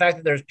different than the fact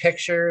that there's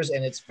pictures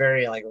and it's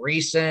very like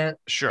recent.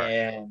 Sure.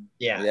 And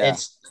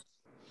it's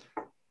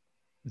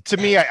to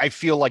me, I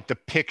feel like the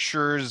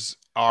pictures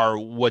are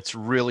what's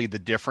really the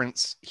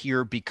difference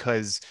here,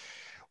 because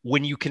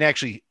when you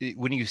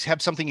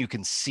have something you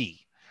can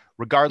see,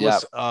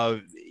 regardless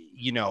of,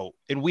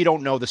 and we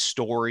don't know the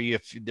story,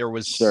 if there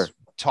was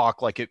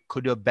talk like it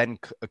could have been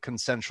a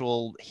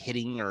consensual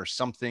hitting or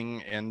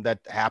something, and that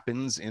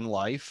happens in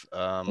life.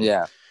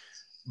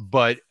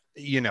 But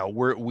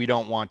we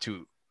don't want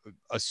to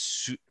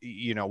assume,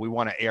 we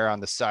want to err on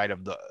the side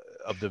of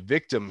the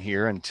victim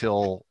here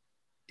until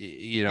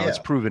it's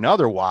proven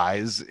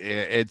otherwise.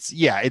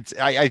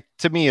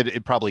 To me,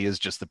 it probably is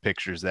just the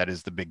pictures that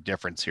is the big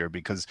difference here,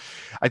 because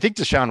I think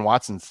Deshaun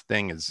Watson's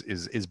thing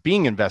is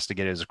being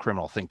investigated as a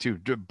criminal thing too.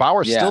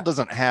 Bauer still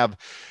doesn't have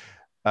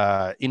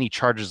any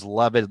charges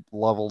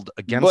leveled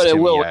against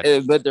him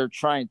yet. But they're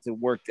trying to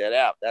work that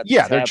out.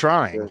 They're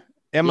trying.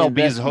 MLB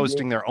is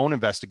hosting their own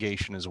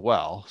investigation as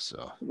well.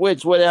 So, what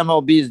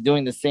MLB is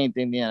doing the same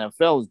thing the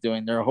NFL is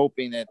doing. They're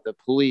hoping that the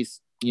police,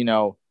 take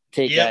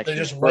action. They're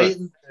just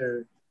waiting.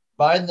 They're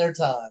biding their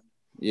time.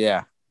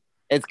 Yeah.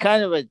 It's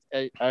kind of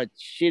a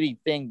shitty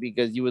thing,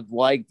 because you would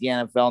like the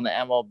NFL and the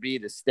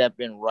MLB to step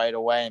in right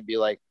away and be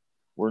like,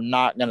 we're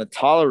not going to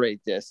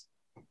tolerate this.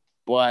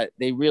 But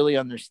they really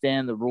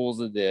understand the rules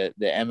of the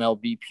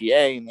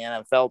MLBPA and the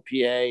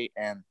NFLPA.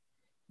 And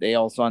they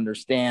also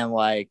understand,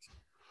 like,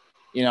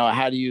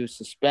 how do you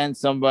suspend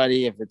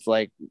somebody if it's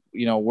like,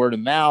 word of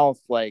mouth?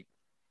 Like,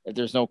 if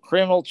there's no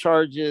criminal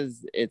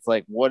charges, it's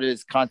like, what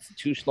is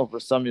constitutional for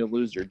somebody to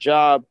lose their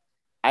job?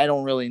 I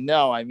don't really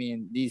know. I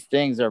mean, these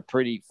things are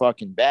pretty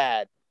fucking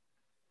bad,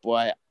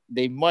 but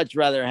they much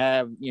rather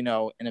have,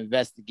 an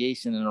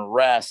investigation and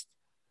arrest,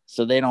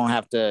 so they don't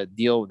have to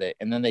deal with it.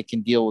 And then they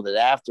can deal with it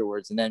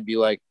afterwards and then be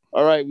like,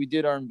 all right, we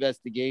did our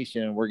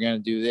investigation and we're going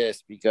to do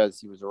this because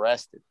he was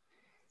arrested.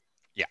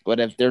 Yeah. But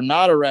if they're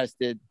not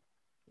arrested,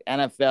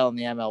 NFL and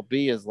the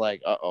MLB is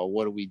like,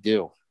 what do we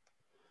do?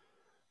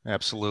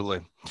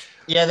 Absolutely.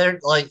 Yeah, they're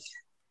like,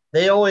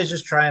 they always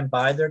just try and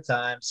bide their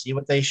time, see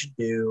what they should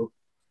do.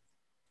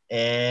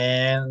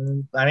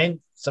 And I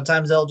mean,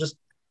 sometimes they'll just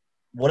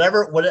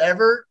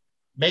whatever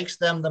makes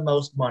them the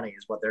most money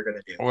is what they're going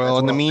to do. Well,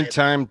 in the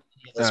meantime,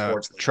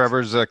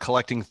 Trevor's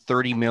collecting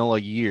 $30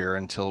 million a year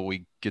until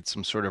we get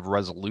some sort of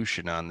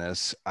resolution on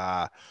this.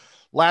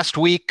 Last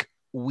week,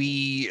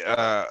 we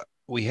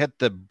we hit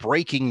the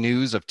breaking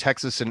news of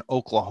Texas and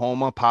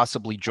Oklahoma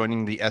possibly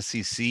joining the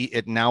SEC.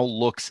 It now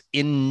looks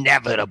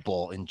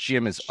inevitable, and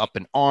Jim is up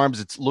in arms.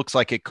 It looks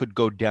like it could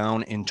go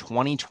down in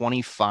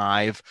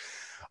 2025.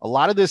 A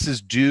lot of this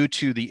is due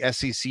to the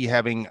SEC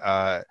having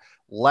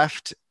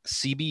left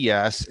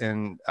CBS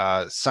and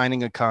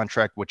signing a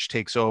contract which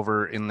takes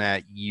over in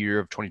that year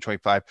of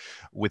 2025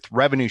 with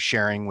revenue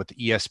sharing with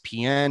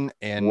ESPN.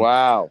 And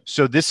wow.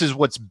 So this is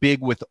what's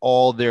big with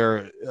all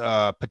their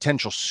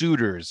potential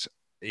suitors,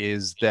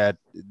 is that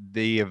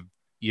they'll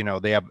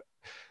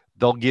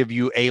give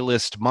you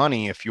A-list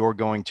money if you're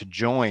going to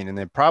join, and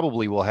they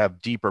probably will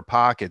have deeper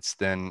pockets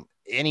than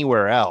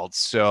anywhere else.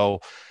 So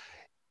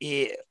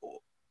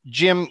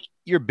Jim,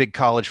 you're a big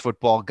college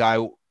football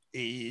guy.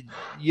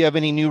 You have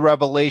any new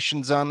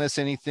revelations on this?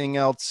 Anything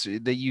else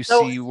that you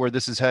see where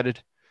this is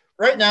headed?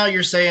 Right now,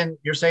 you're saying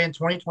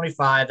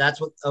 2025.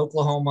 That's what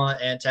Oklahoma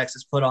and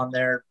Texas put on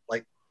their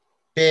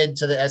bid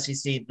to the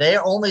SEC.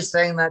 They're only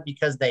saying that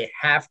because they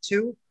have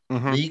to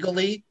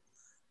legally.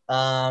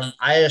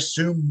 I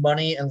assume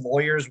money and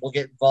lawyers will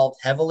get involved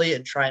heavily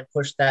and try and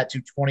push that to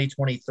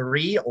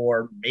 2023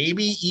 or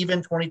maybe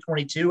even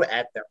 2022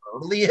 at the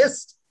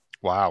earliest.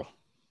 Wow.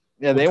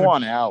 Yeah, they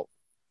want out.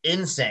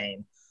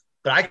 Insane.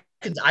 But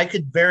I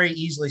could very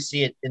easily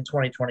see it in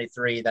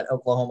 2023 that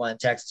Oklahoma and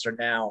Texas are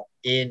now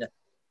in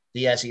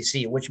the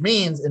SEC, which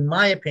means, in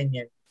my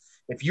opinion,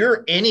 if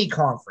you're any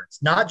conference,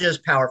 not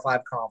just Power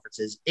 5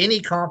 conferences, any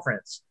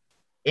conference,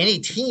 any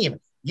team,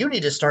 you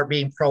need to start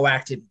being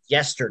proactive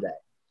yesterday.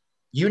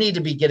 You need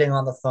to be getting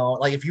on the phone.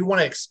 Like, if you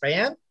want to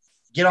expand,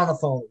 get on the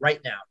phone right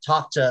now.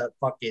 Talk to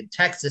fucking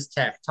Texas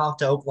Tech. Talk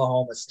to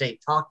Oklahoma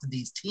State. Talk to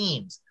these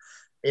teams.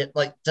 It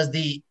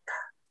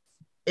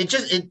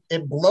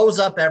blows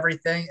up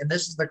everything. And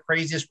this is the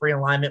craziest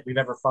realignment we've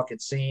ever fucking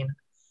seen.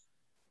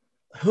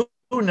 Who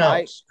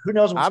knows? Who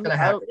knows what's going to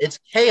happen? It's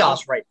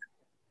chaos right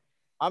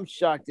now. I'm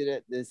shocked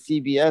that the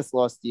CBS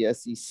lost the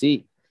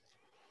SEC.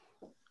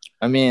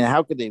 I mean,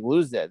 how could they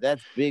lose that?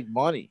 That's big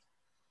money.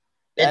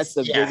 That's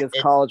the biggest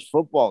college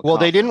football. Well,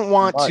 they didn't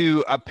want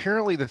to.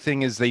 Apparently, the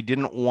thing is, they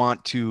didn't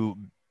want to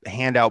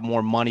hand out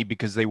more money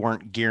because they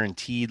weren't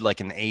guaranteed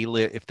like an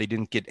A-list. If they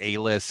didn't get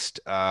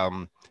A-list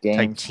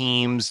type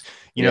teams,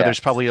 there's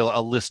probably a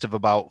list of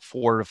about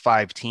 4 to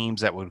 5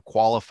 teams that would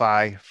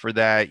qualify for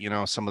that.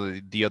 Some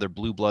of the other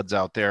blue bloods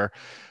out there.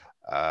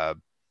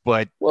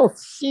 But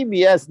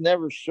CBS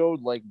never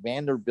showed like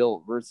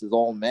Vanderbilt versus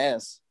Ole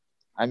Miss.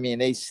 I mean,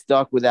 they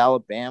stuck with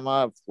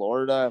Alabama,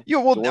 Florida. Yeah,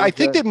 well, Georgia. I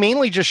think they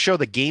mainly just show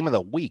the game of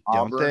the week,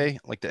 Auburn. Don't they?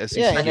 Like the SEC.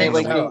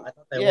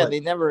 Yeah,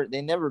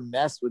 they never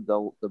mess with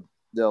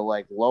the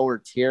like lower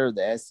tier of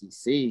the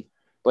SEC.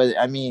 But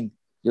I mean,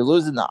 you're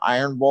losing the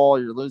Iron Bowl,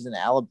 you're losing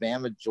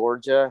Alabama,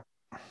 Georgia.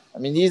 I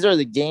mean, these are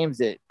the games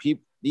that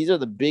these are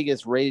the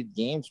biggest rated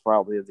games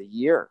probably of the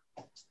year.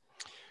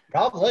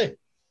 Probably.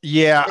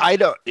 Yeah, I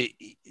don't.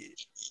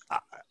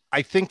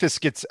 I think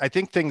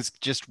things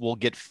just will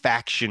get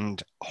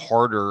factioned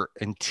harder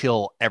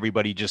until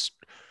everybody just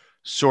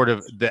sort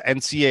of the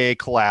NCAA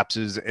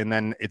collapses, and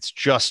then it's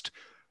just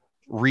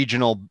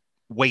regional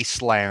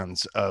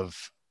wastelands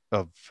of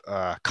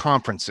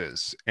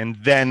conferences, and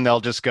then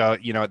they'll just go,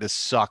 this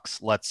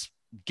sucks. Let's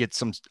get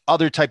some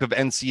other type of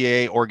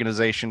NCAA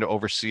organization to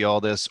oversee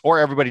all this, or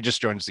everybody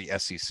just joins the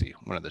SEC.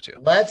 One of the two.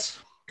 Let's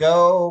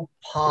go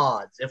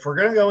pods. If we're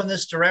going to go in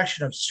this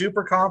direction of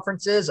super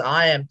conferences,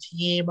 I am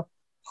team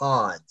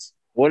pods.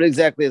 What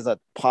exactly is a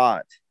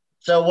pod?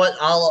 So what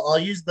I'll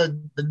use the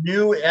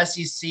new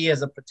SEC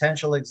as a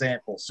potential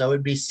example. So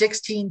it'd be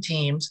 16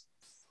 teams.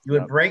 You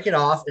would break it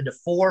off into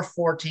 4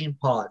 14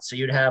 pods. So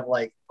you'd have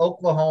like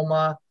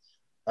Oklahoma,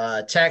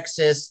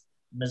 Texas,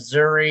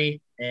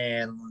 Missouri,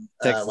 and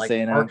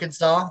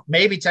Arkansas.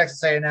 Maybe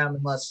Texas A&M,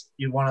 unless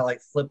you want to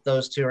like flip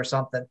those two or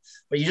something.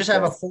 But you just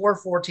have a 4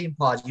 14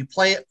 pods. You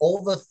play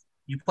all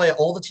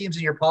the teams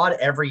in your pod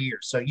every year.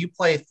 So you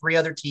play 3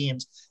 other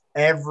teams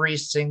every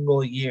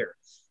single year.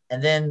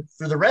 And then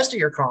for the rest of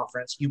your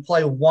conference, you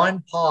play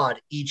 1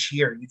 pod each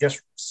year. You just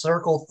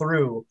circle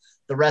through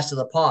the rest of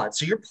the pod.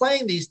 So you're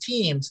playing these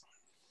teams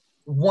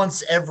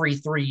once every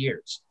 3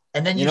 years.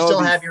 And then you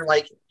still have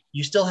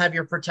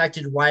your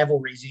protected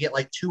rivalries. You get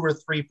like 2 or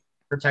 3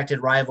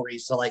 protected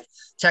rivalries. So like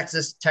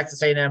Texas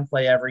A&M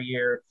play every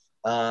year.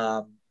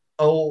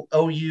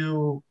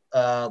 OU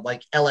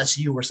like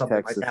LSU or something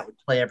Texas. Like that would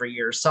play every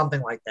year or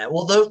something like that.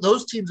 Well,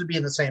 those teams would be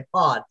in the same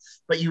pod,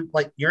 but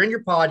you're in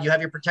your pod, you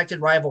have your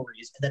protected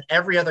rivalries, and then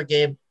every other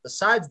game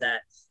besides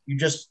that, you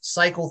just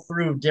cycle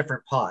through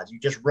different pods. You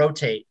just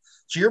rotate.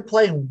 So you're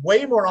playing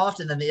way more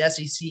often than the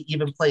SEC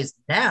even plays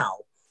now,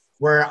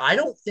 where I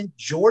don't think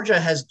Georgia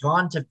has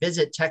gone to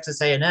visit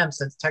Texas A&M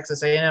since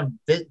Texas A&M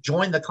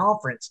joined the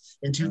conference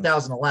in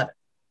 2011.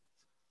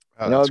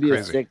 Oh, it'd be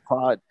crazy. A sick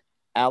pod.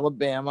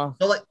 Alabama,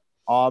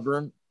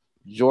 Auburn,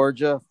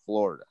 Georgia,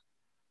 Florida.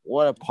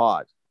 What a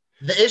pod.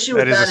 The issue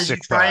with that is you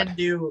try and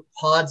do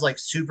pods like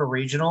super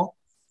regional.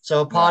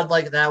 So a pod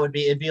like that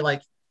it'd be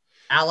like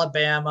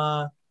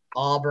Alabama,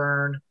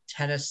 Auburn,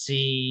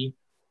 Tennessee,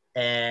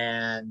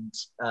 and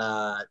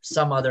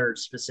some other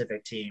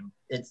specific team.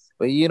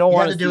 But you don't you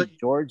want have to do see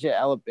Georgia,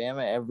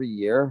 Alabama every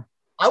year.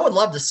 I would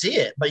love to see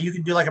it, but you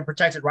can do like a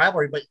protected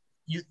rivalry. But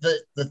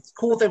the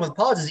cool thing with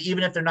pods is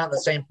even if they're not in the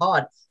same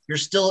pod, you're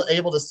still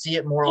able to see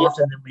it more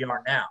often than we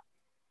are now.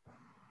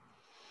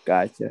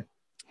 Gotcha.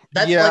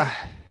 That's like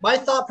my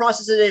thought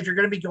process today. If you're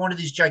going to be going to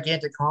these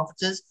gigantic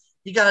conferences,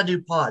 you got to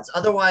do pods.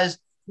 Otherwise,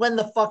 when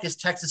the fuck is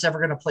Texas ever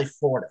going to play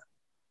Florida?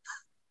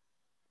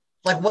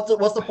 Like, what's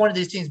the point of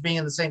these teams being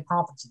in the same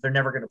conference if they're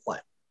never going to play?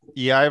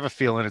 Yeah, I have a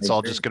feeling it's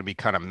all just going to be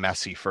kind of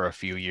messy for a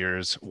few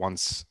years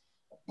once.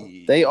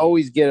 They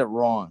always get it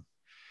wrong,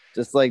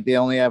 just like they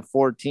only have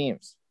 4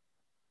 teams.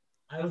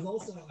 I was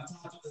also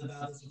talking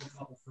about this with a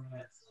couple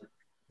friends.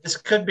 This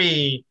could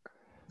be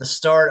the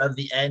start of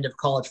the end of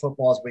college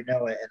football as we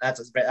know it, and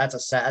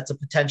that's a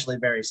potentially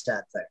very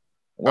sad thing.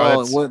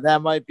 Well,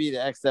 that might be the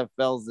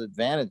XFL's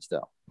advantage,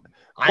 though.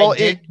 I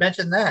did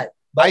mention that.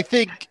 But I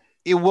think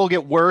it will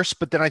get worse,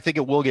 but then I think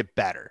it will get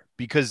better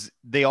because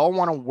they all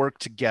want to work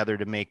together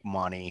to make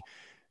money.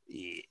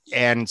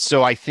 And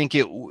so I think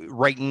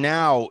right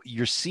now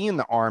you're seeing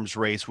the arms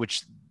race,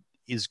 which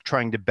is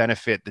trying to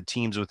benefit the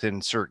teams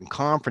within certain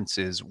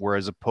conferences,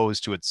 whereas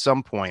opposed to at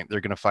some point,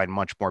 they're going to find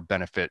much more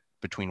benefit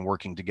between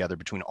working together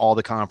between all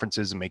the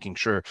conferences and making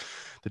sure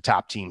the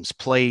top teams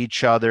play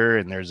each other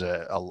and there's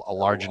a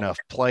large enough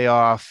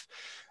playoff,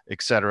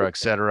 et cetera, et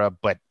cetera.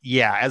 But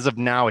yeah, as of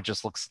now, it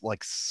just looks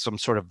like some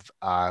sort of,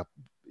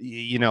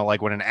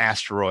 like when an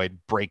asteroid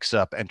breaks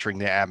up entering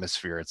the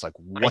atmosphere, it's like,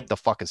 what the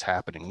fuck is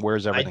happening?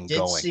 Where's everything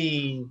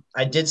going?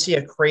 I did see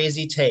a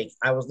crazy take.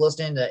 I was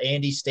listening to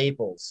Andy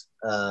Staples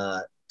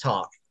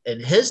talk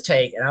and his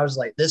take, and I was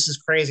like, this is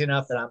crazy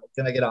enough that I'm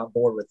going to get on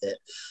board with it.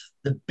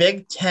 The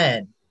Big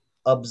Ten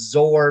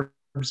absorbs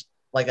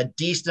like a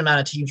decent amount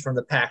of teams from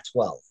the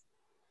Pac-12,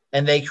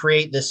 and they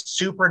create this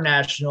super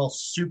national,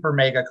 super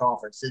mega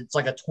conference. It's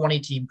like a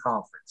 20-team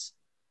conference.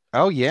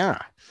 Oh, yeah.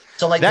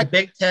 So like the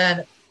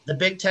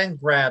Big Ten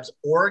grabs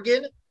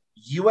Oregon,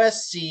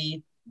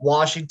 USC,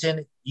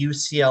 Washington,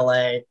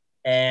 UCLA,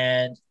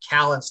 and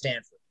Cal and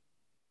Stanford.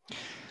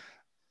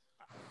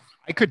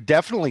 I could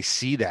definitely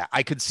see that.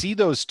 I could see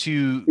those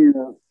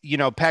two,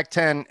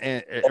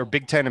 Pac-10 or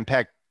Big Ten and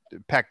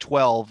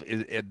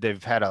Pac-12.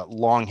 They've had a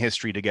long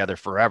history together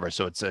forever,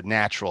 so it's a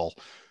natural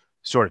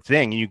sort of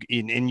thing.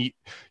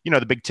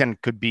 The Big Ten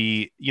could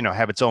be,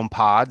 have its own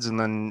pods, and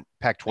then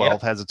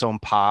Pac-12 has its own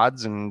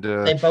pods, and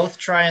they both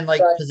try and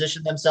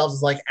position themselves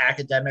as like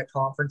academic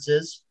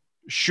conferences.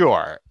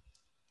 Sure.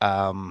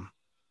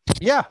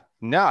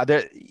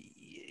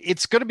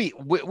 It's going to be,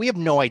 we have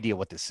no idea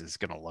what this is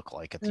going to look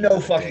like at the end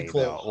of the day,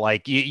 clue. Though.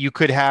 Like you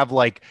could have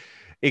those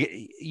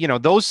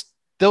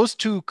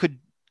two could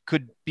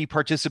be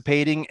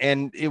participating,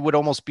 and it would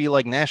almost be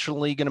like National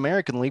League and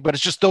American League, but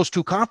it's just those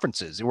two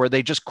conferences where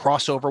they just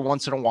cross over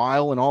once in a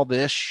while and all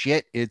this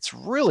shit. It's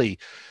really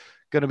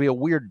going to be a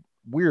weird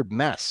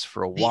mess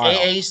for a while. The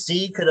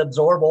AAC could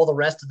absorb all the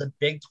rest of the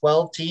Big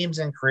 12 teams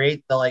and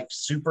create the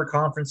super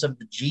conference of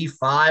the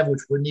G5,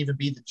 which wouldn't even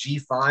be the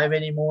G5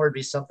 anymore. It'd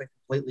be something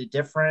completely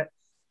different.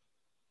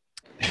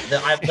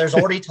 There's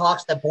already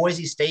talks that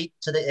Boise State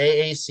to the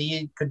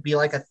AAC could be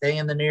like a thing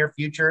in the near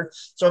future.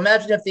 So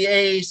imagine if the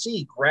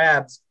AAC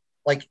grabs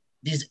like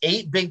these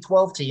 8 Big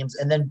 12 teams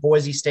and then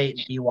Boise State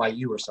and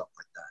BYU or something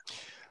like that.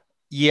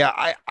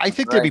 Yeah, I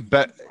think they'd be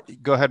better.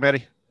 Go ahead,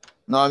 Maddie.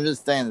 No, I'm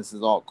just saying this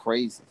is all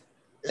crazy.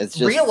 It's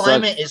just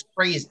realignment is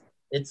crazy.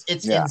 It's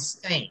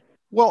insane.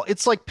 Well,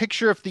 it's like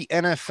picture if the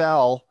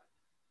NFL,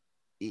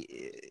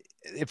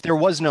 if there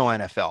was no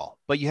NFL,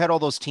 but you had all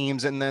those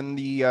teams and then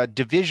the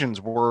divisions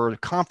were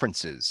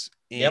conferences.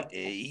 Yep.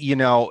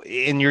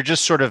 And you're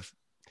just sort of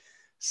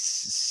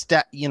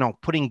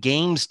putting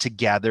games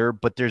together,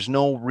 but there's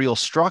no real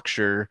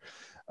structure,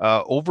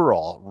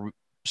 overall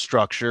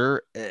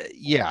structure.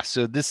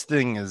 So this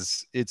thing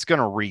it's going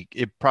to reek.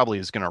 It probably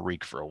is going to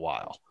reek for a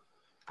while.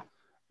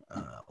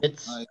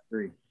 I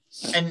agree.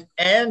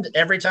 And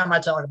every time I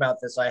talk about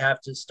this, I have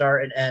to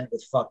start and end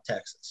with fuck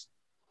Texas.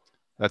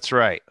 That's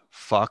right.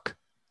 Fuck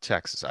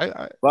Texas.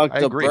 I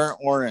agree. Burnt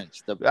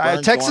orange.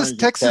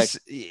 Texas.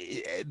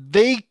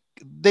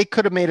 They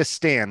could have made a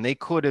stand. They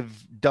could have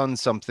done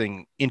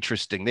something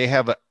interesting. They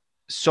have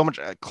so much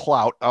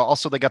clout.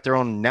 Also, they got their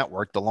own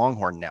network, the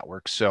Longhorn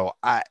Network. So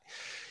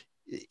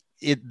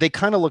they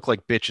kind of look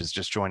like bitches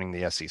just joining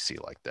the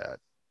SEC like that,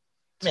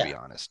 to be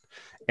honest.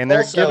 And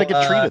they're going to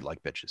get treated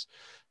like bitches.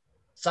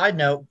 Side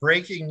note,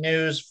 breaking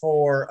news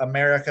for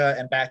America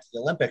and back to the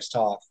Olympics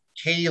talk.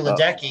 Katie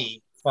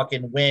Ledecky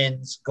fucking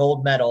wins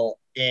gold medal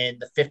in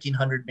the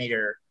 1500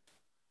 meter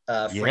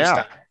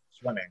freestyle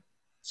swimming.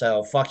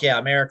 So fuck yeah,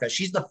 America.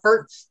 She's the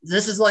first.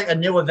 This is like a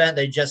new event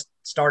they just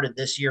started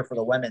this year for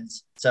the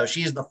women's. So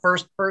she's the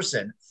first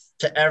person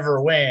to ever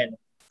win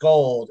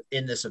gold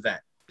in this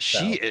event.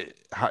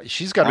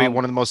 She's got to be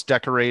one of the most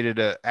decorated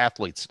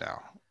athletes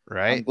now.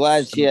 Right. I'm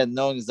glad she had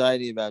no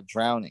anxiety about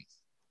drowning.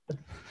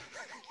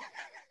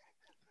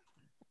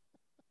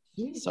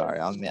 Sorry,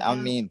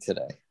 I'm mean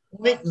today.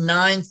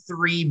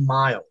 0.93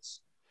 miles.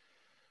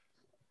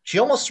 She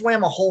almost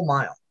swam a whole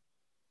mile.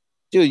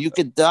 Dude, you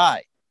could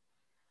die.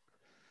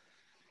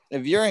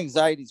 If your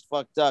anxiety's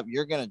fucked up,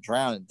 you're going to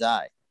drown and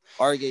die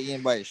or get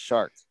eaten by a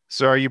shark.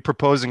 So are you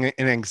proposing an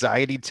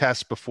anxiety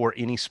test before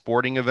any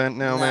sporting event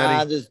now, Nah,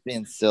 Maddie? I'm just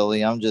being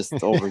silly. I'm just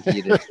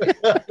overheated.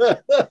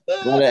 But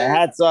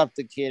hats off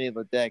to Katie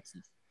Ledecky.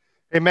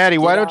 Hey, Maddie,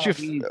 why don't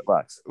you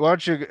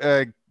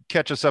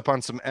catch us up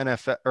on some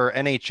NFL or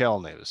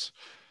NHL news?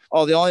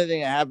 Oh, the only thing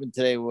that happened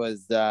today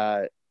was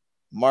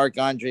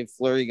Marc-Andre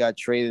Fleury got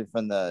traded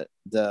from the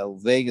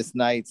Vegas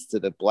Knights to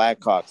the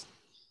Blackhawks.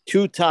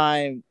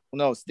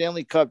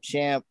 Stanley Cup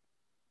champ,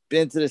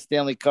 been to the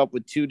Stanley Cup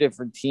with 2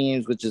 different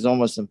teams, which is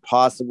almost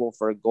impossible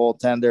for a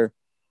goaltender.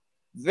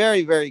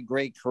 Very, very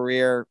great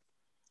career.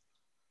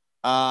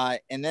 And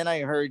then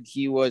I heard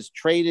he was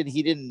traded.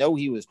 He didn't know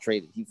he was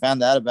traded. He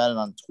found out about it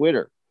on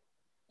Twitter.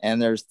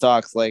 And there's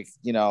talks like,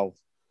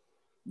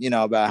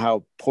 about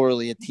how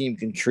poorly a team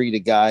can treat a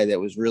guy that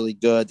was really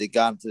good. They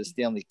got him to the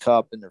Stanley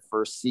Cup in their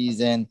first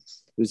season,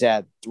 who's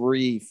had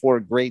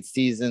 3-4 great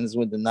seasons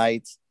with the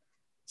Knights.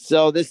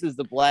 So this is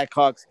the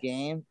Blackhawks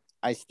game.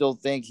 I still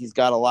think he's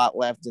got a lot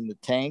left in the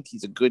tank.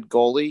 He's a good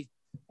goalie.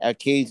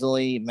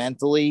 Occasionally,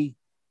 mentally,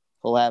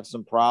 he'll have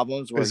some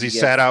problems. Is he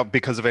sat out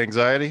because of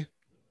anxiety?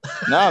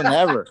 No,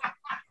 never.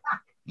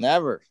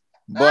 Never.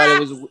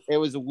 But it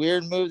was a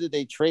weird move that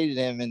they traded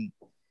him, and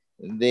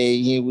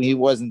he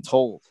wasn't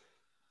told.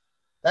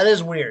 That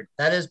is weird.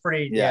 That is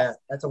pretty. Yeah,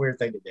 that's a weird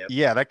thing to do.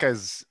 Yeah, that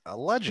guy's a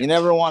legend. You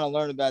never want to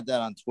learn about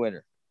that on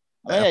Twitter.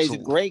 He's a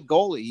great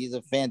goalie. He's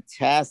a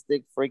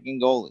fantastic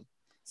freaking goalie.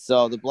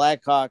 So the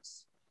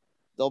Blackhawks,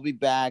 they'll be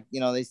back.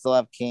 They still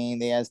have Kane.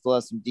 They still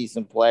have some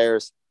decent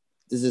players.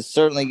 This is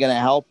certainly going to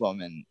help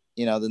them. And,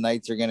 the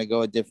Knights are going to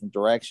go a different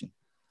direction.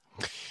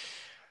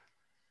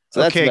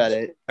 So that's about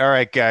it. All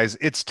right, guys,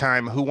 it's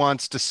time. Who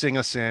wants to sing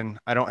us in?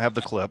 I don't have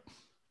the clip.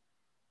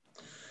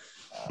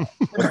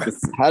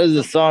 How does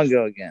the song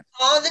go again?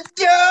 On the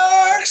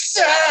dark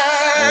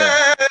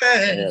side.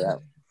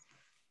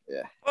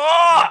 Yeah.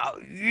 Oh,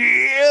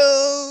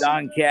 yeah.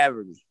 Don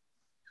Caverly.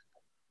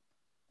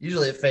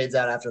 Usually it fades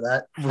out after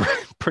that.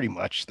 Pretty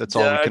much. That's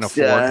all we can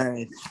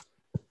afford.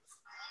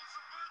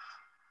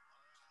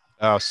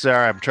 Oh,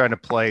 sorry. I'm trying to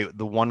play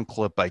the one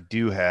clip I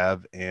do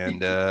have,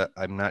 and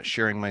I'm not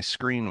sharing my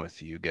screen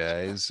with you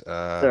guys.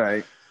 All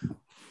right.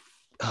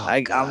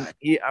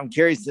 I'm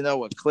curious to know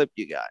what clip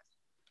you got.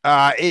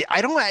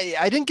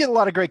 I didn't get a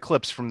lot of great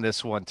clips from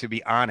this one, to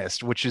be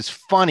honest, which is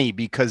funny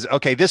because,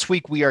 this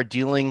week we are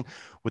dealing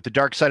with the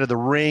Dark Side of the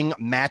Ring,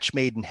 Match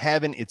Made in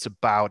Heaven. It's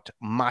about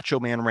Macho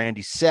Man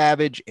Randy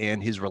Savage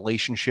and his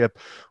relationship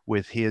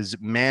with his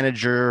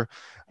manager,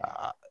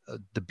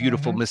 the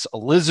beautiful Miss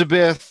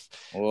Elizabeth.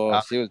 Oh,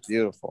 she was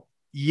beautiful.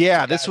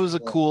 Yeah, this was a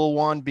cool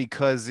one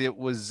because it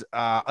was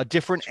a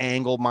different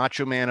angle.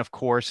 Macho Man, of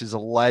course, is a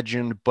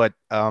legend, but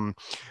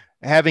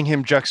having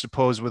him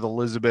juxtaposed with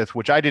Elizabeth,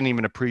 which I didn't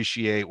even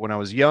appreciate when I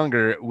was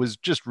younger, it was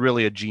just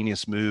really a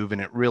genius move.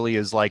 And it really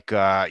is like,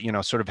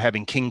 sort of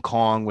having King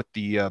Kong with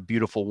the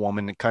beautiful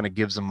woman. It kind of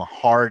gives him a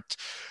heart.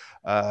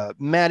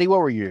 Maddie, what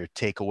were your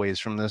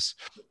takeaways from this?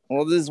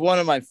 Well, this is one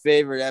of my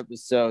favorite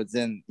episodes.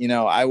 And,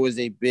 I was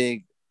a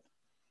big,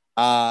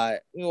 I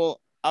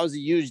was a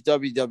huge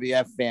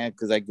WWF fan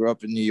because I grew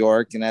up in New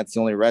York and that's the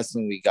only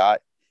wrestling we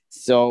got.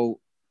 So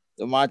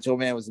the Macho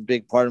Man was a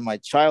big part of my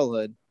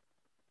childhood.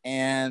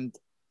 And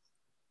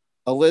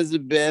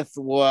Elizabeth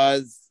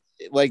was,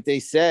 like they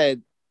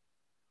said,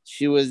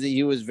 he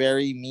was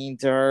very mean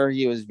to her.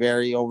 He was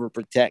very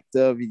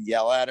overprotective. He'd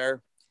yell at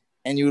her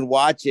and you would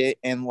watch it.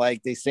 And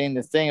like they say in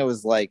the thing, it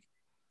was like,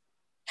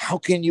 how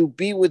can you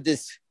be with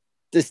this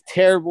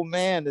terrible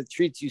man that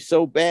treats you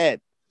so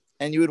bad?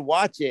 And you would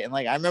watch it. And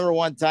like, I remember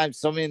one time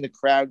somebody in the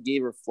crowd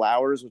gave her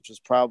flowers, which was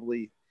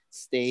probably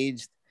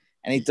staged.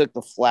 And he took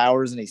the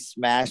flowers and he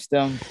smashed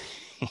them.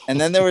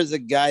 And then there was a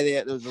guy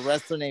there was a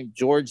wrestler named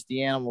George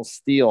the Animal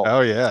Steel.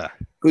 Oh, yeah.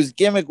 Whose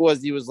gimmick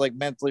was he was like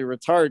mentally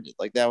retarded.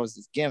 Like that was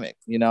his gimmick,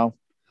 That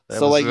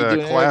so was, like you do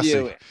an classic.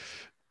 interview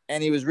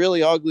and he was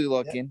really ugly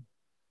looking.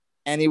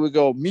 And he would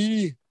go,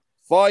 me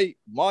fight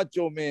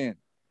Macho Man.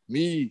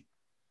 Me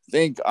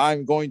think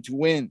I'm going to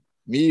win.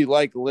 Me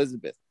like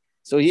Elizabeth.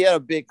 So he had a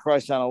big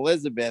crush on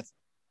Elizabeth.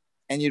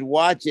 And you'd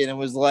watch it and it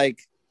was like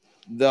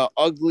the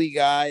ugly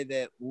guy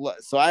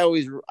so I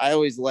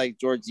always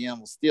liked George the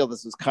Animal Steel.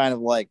 This was kind of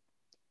like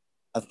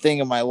a thing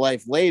in my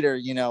life later,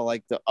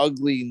 like the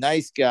ugly,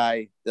 nice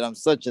guy that I'm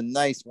such a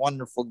nice,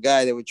 wonderful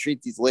guy that would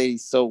treat these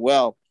ladies so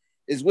well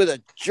is with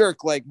a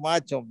jerk like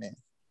Macho Man.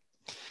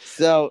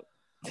 So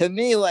to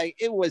me, like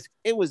it was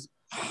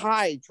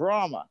high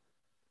drama.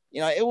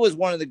 It was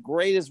one of the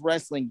greatest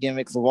wrestling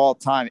gimmicks of all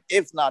time,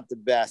 if not the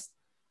best.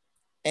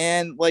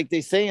 And like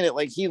they say in it,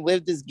 like he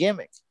lived his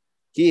gimmick.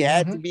 He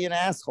had to be an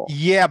asshole.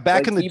 Yeah,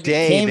 back in the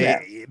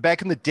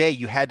day,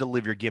 you had to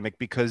live your gimmick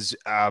because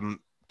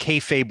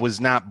kayfabe was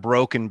not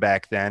broken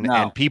back then, No.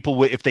 and people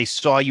would, if they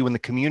saw you in the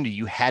community,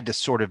 you had to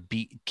sort of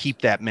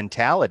keep that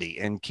mentality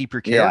and keep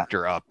your Yeah.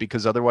 character up,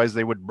 because otherwise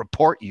they would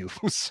report you.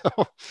 So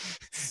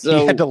So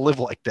he had to live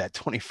like that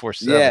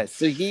 24/7. yeah,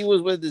 so he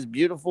was with this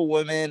beautiful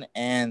woman,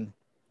 and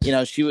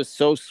she was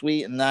so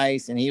sweet and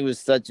nice, and he was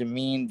such a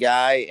mean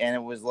guy, and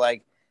it was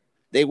like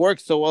they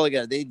worked so well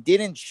together. They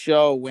didn't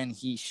show when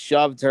he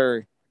shoved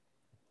her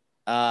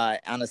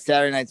on a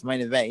Saturday Night's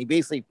Main Event. He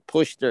basically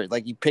pushed her,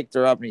 like he picked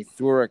her up and he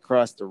threw her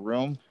across the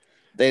room.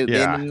 They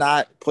did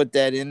not put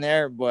that in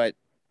there, but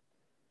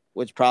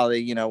which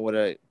probably would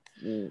have,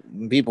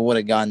 people would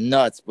have gone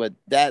nuts. But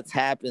that's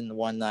happened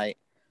one night,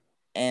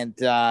 and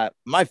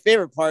my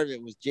favorite part of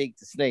it was Jake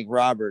the Snake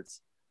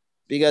Roberts,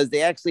 because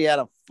they actually had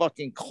a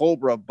fucking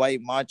cobra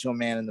bite Macho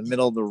Man in the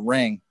middle of the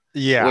ring,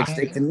 which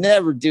they could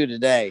never do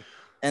today.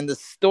 And the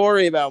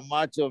story about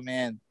Macho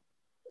Man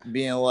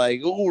being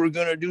like, "Oh, we're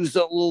gonna do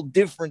something a little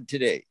different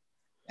today,"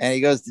 and he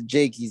goes to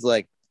Jake, he's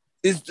like,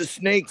 "Is the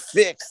snake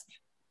fixed?"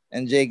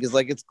 And Jake is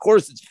like, "Of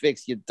course it's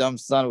fixed, you dumb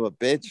son of a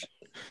bitch."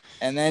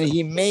 And then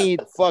he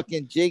made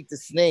fucking Jake the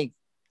Snake,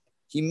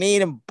 he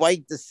made him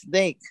bite the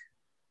snake.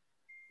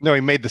 No,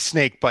 he made the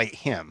snake bite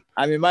him.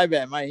 I mean, my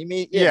bad.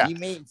 He had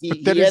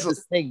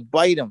the snake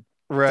bite him,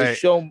 right,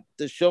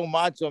 to show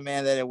Macho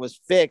Man that it was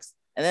fixed.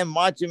 And then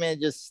Macho Man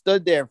just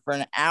stood there for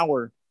an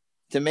hour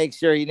to make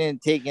sure he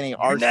didn't take any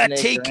arsenic. You're not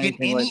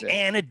taking any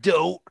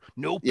antidote,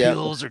 no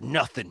pills or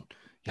nothing.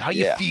 How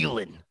you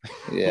feeling?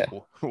 Yeah.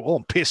 Well,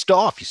 I'm pissed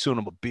off, you son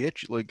of a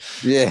bitch. Like,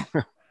 yeah.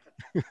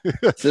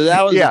 So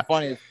that was the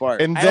funniest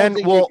part. And then,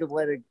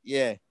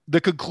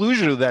 the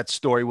conclusion of that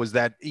story was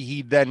that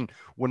he then,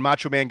 when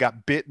Macho Man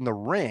got bit in the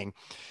ring,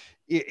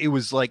 it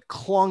was like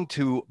clung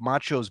to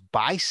Macho's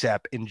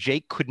bicep, and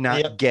Jake could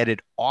not get it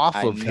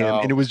off of him.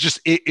 And it was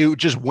just, it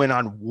just went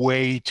on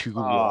way too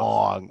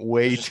long,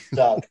 way too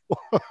long.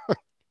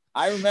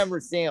 I remember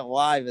seeing it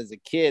live as a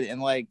kid,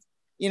 and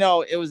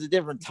it was a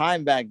different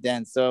time back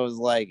then. So it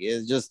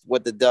was just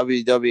what the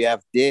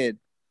WWF did.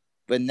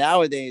 But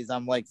nowadays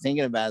I'm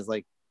thinking about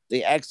it,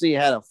 they actually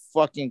had a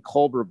fucking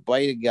cobra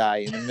bite a guy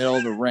in the middle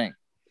of the ring.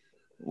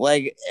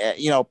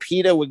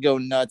 PETA would go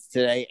nuts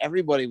today.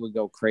 Everybody would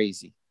go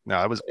crazy. No,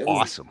 it was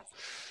awesome.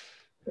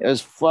 It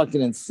was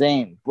fucking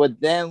insane. But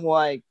then,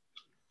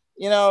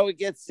 it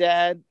gets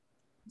sad.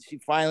 She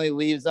finally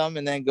leaves him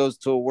and then goes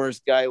to a worse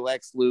guy,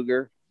 Lex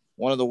Luger,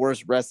 one of the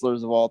worst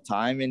wrestlers of all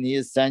time. And he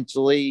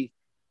essentially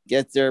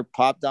gets her,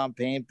 popped on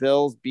pain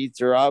pills, beats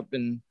her up,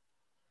 and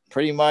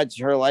pretty much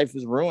her life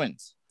is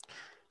ruined.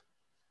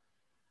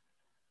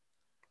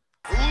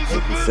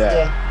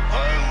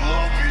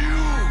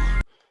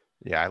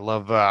 Yeah, I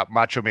love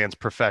Macho Man's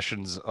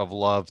professions of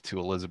love to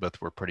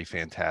Elizabeth were pretty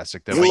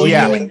fantastic. Will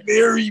you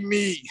marry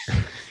me?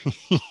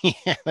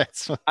 Yeah,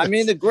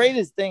 the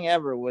greatest thing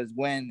ever was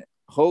when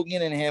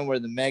Hogan and him were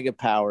the mega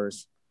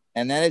powers,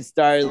 and then it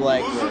started Will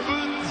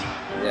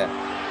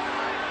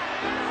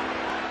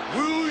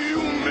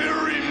you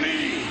marry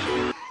me?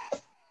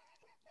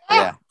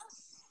 Yeah.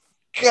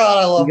 God,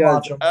 I love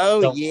Macho.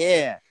 Oh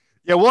yeah.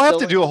 Yeah, we'll have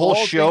to do a whole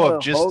show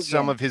of just Hogan.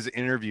 Some of his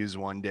interviews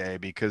one day,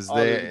 because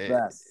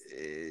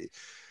the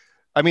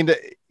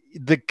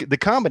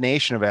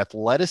combination of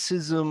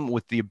athleticism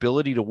with the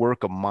ability to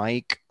work a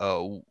mic,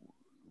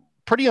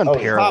 pretty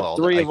unparalleled.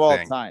 Top three of all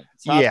time.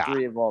 Top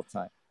 3 of all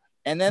time.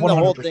 And then 100%. The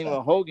whole thing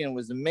with Hogan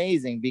was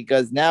amazing,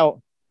 because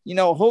now,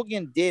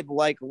 Hogan did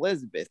like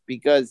Elizabeth,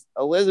 because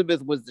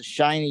Elizabeth was the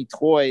shiny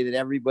toy that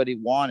everybody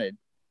wanted.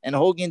 And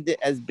Hogan,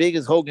 as big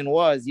as Hogan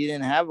was, he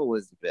didn't have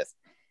Elizabeth.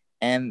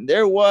 And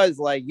there was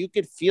you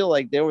could feel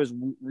there was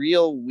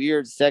real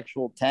weird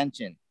sexual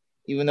tension,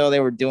 even though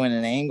they were doing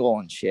an angle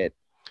and shit.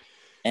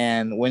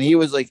 And when he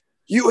was like,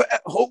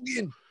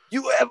 Hogan,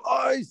 you have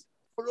eyes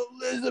for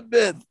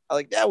Elizabeth.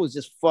 That was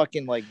just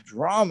fucking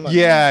drama.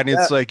 Yeah. Man. And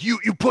it's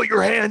you put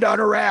your hand on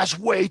her ass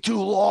way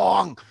too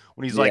long.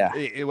 When he's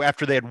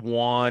after they had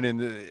won, and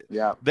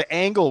the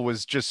angle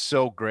was just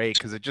so great,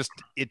 because it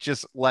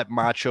just let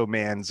Macho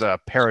Man's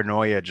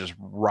paranoia just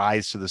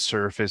rise to the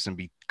surface and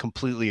be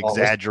completely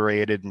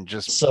exaggerated, and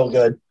just so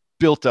good,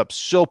 built up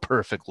so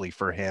perfectly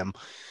for him.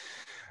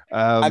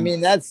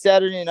 That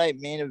Saturday Night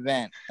Main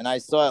Event, and I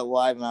saw it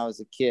live when I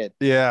was a kid.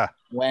 Yeah,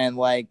 when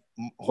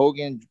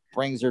Hogan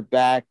brings her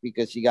back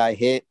because she got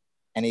hit,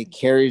 and he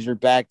carries her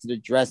back to the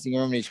dressing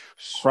room, and he's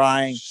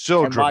crying.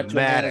 So and dramatic.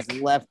 Macho Man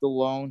is left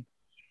alone.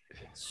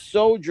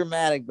 So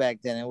dramatic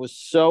back then. It was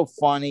so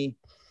funny.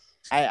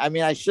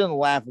 I shouldn't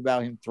laugh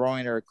about him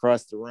throwing her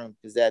across the room,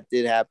 because that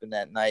did happen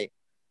that night.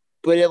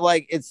 But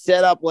it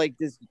set up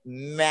this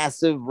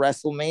massive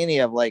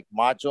WrestleMania of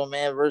Macho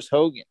Man versus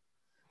Hogan.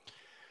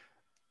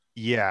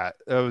 Yeah,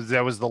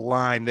 that was the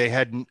line.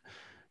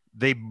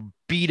 They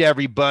beat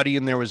everybody,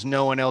 and there was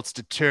no one else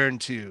to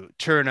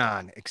turn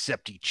on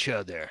except each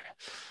other.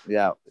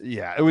 Yeah.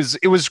 It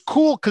was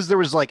cool, because there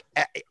was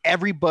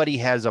everybody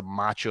has a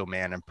Macho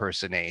Man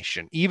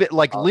impersonation. Even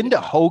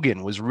Linda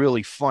Hogan was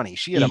really funny.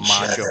 She had a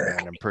Macho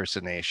Man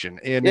impersonation,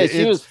 and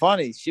she was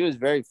funny. She was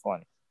very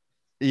funny.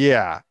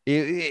 Yeah,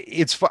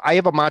 I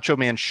have a Macho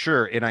Man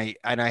shirt, and I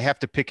have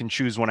to pick and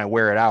choose when I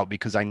wear it out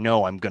because I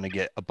know I'm going to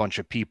get a bunch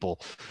of people,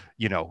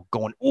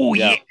 going, "Oh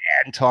yeah," Yeah.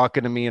 and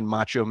talking to me in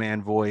Macho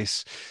Man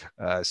voice.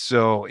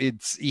 So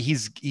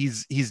he's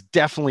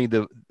definitely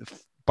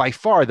by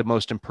far the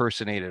most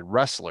impersonated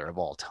wrestler of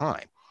all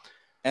time.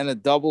 And a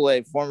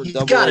former He's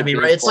double got A to be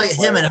right. It's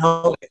baseball like him player. and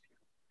Hogan.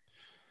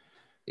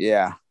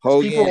 Yeah, People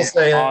will Hogan,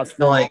 say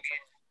Austin. like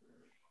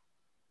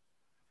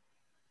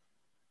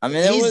I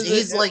mean,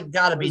 he's like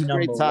got to it be was a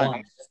great number time.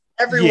 one.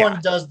 Everyone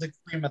does the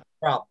cream of the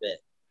crop bit.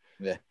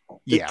 Yeah,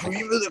 Yeah.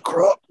 cream of the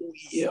crop. Oh,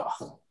 yeah.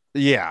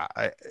 Yeah,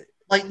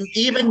 Like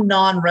even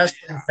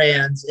non-wrestling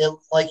fans,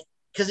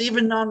 because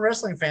even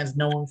non-wrestling fans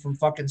know him from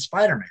fucking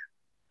Spider-Man.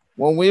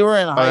 When we were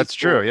in high that's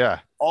school, true. Yeah,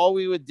 all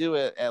we would do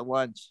at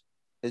lunch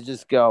is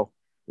just go.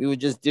 We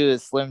would just do the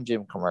Slim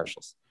Jim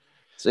commercials.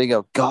 So you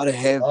go, gotta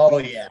have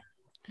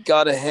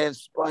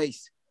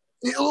spice,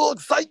 need a little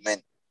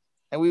excitement,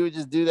 and we would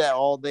just do that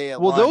all day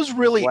at lunch. those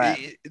really,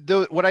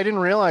 what I didn't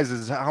realize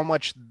is how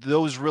much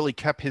those really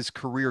kept his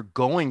career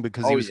going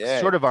because he was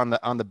sort of on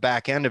the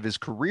back end of his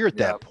career at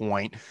that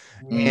point,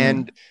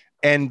 and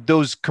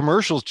those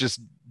commercials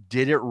just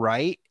did it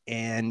right,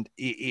 and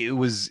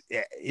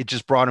it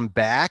just brought him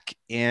back,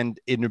 and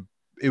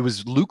it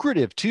was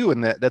lucrative too,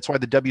 and that's why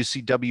the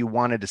WCW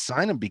wanted to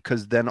sign him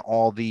because then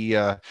all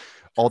the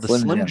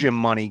Slim Jim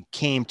money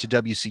came to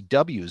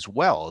WCW as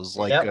well. It was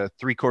like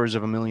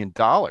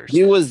 $750,000.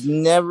 He was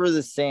never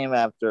the same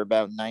after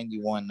about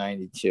 91,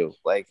 92.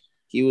 Like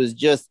he was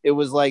it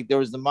was like there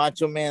was the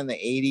Macho Man in the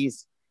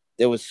 80s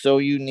that was so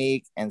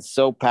unique and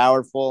so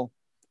powerful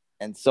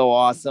and so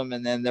awesome.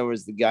 And then there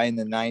was the guy in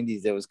the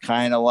 90s that was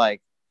kind of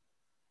like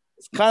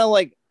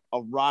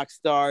a rock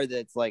star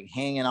that's like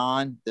hanging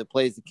on that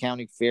plays the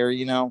county fair,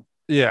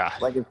 Yeah.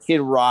 Like a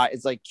Kid Rock.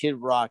 It's like Kid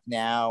Rock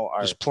now.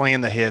 Just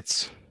playing the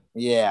hits.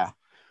 Yeah.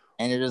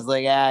 And you're just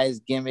like, his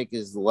gimmick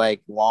is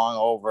like long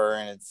over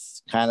and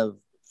it's kind of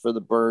for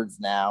the birds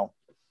now.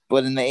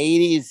 But in the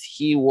 80s,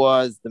 he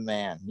was the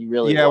man. He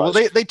really was.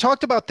 Well, they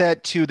talked about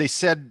that too. They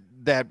said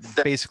that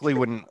basically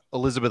when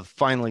Elizabeth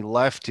finally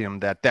left him,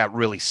 that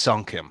really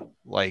sunk him.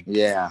 Like,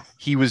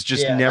 he was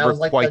just never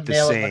like quite the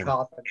same.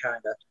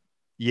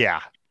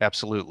 Yeah,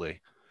 absolutely.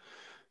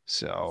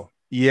 So,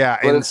 yeah.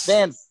 But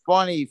it's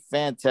funny,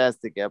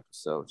 fantastic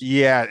episodes.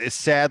 Yeah.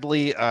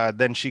 Sadly,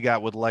 then she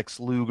got with Lex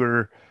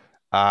Luger.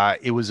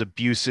 It was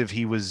abusive.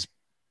 He was,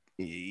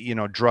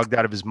 drugged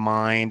out of his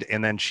mind.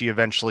 And then she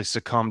eventually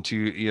succumbed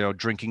to,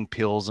 drinking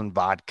pills and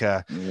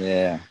vodka.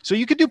 Yeah. So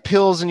you could do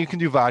pills and you can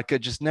do vodka,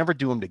 just never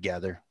do them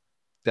together.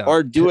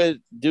 Or do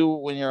it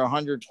when you're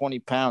 120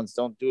 pounds.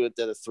 Don't do it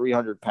that a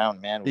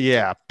 300-pound man would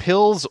do.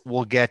 Pills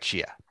will get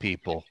you,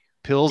 people.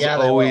 Pills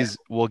always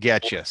will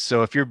get you.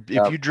 So if you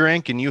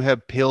drink and you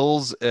have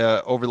pills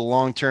over the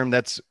long term,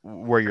 that's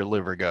where your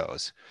liver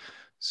goes.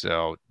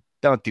 So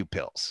don't do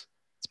pills.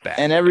 It's bad.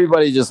 And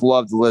everybody just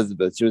loved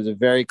Elizabeth. She was a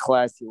very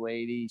classy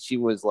lady. She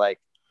was like,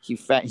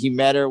 he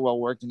met her while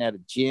working at a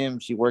gym.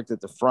 She worked at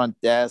the front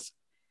desk.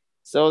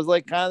 So it was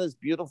like kind of this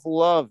beautiful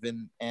love.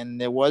 And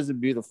there was a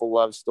beautiful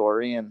love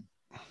story. And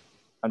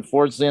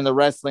unfortunately, in the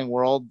wrestling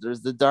world,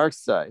 there's the dark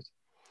side.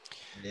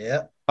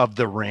 Yeah. Of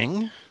the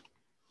ring.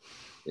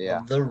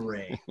 Yeah. The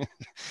ring.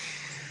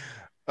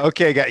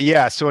 Okay, guys.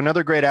 Yeah. So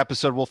another great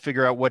episode. We'll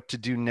figure out what to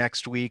do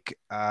next week.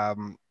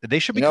 They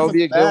should be.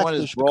 Be a good one.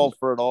 Is Brawl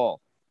for It All.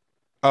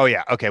 Oh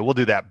yeah. Okay, we'll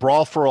do that.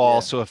 Brawl for All.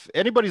 Yeah. So if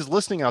anybody's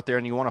listening out there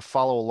and you want to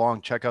follow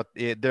along, check out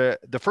the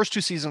first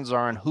 2 seasons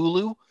are on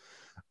Hulu,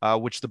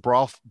 which the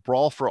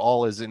Brawl for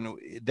All is in.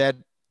 That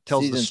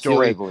tells the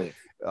story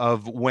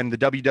of when the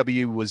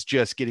WWE was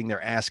just getting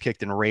their ass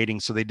kicked in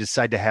ratings, so they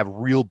decided to have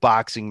real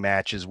boxing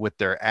matches with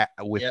their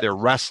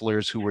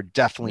wrestlers who were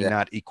definitely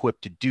not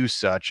equipped to do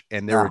such,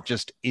 and there were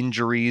just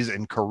injuries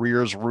and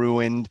careers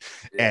ruined,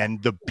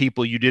 and the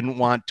people you didn't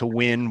want to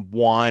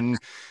won,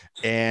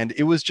 and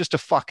it was just a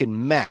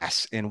fucking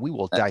mess. And we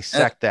will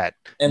dissect that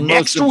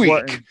next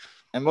week.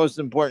 And most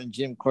important,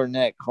 Jim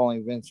Cornette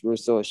calling Vince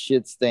Russo a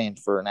shit stain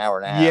for an hour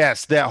and a half.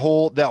 Yes, that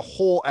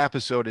whole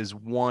episode is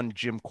one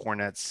Jim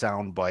Cornette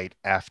soundbite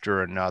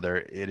after another.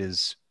 It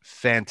is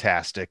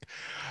fantastic.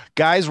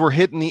 Guys, we're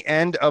hitting the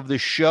end of the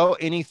show.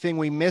 Anything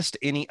we missed?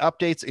 Any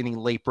updates? Any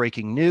late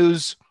breaking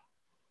news?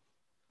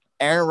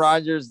 Aaron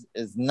Rodgers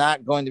is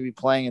not going to be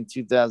playing in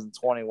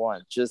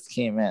 2021. Just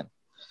came in.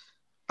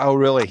 Oh,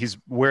 really?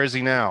 Where is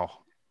he now?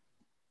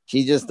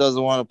 He just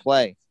doesn't want to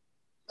play.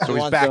 So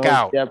he's back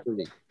out.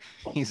 Jeopardy.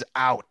 He's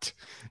out.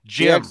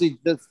 Jim. He actually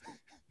just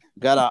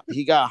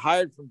he got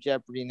hired from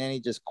Jeopardy and then he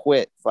just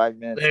quit 5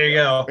 minutes. There you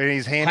go. And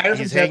he's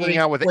hanging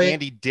out with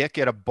Andy Dick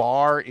at a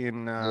bar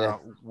in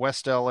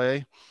West LA.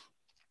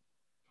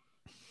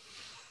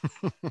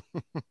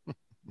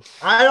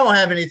 I don't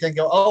have anything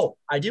Oh,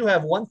 I do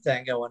have one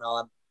thing going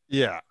on.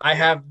 Yeah. I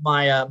have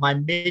my my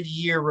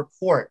mid-year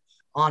report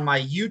on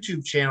my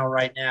YouTube channel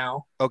right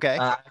now. Okay.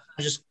 I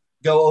just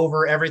go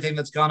over everything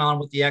that's gone on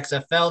with the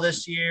XFL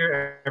this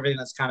year, everything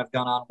that's kind of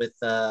gone on with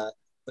a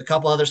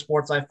couple other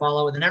sports I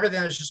follow, and then everything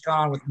that's just gone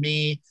on with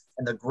me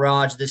and the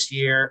garage this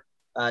year.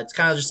 It's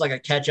kind of just like a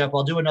catch up.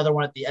 I'll do another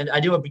one at the end. I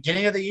do a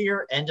beginning of the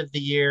year, end of the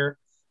year,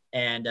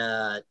 and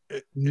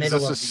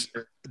middle of the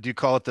year. Do you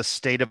call it the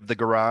state of the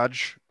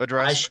garage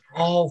address?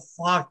 Oh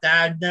fuck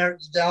that!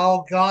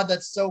 Oh god,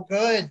 that's so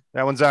good.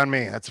 That one's on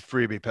me. That's a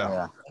freebie, pal.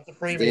 Yeah. That's a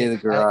freebie. Stay in the I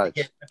garage. like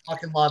it. I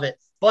fucking love it.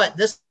 But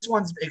this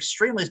one's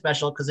extremely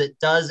special because it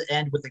does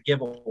end with a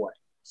giveaway.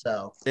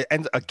 So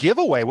And a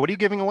giveaway. What are you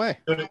giving away?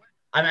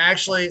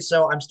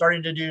 I'm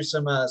starting to do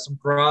some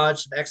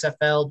garage, some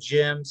XFL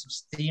gym, some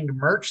themed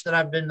merch that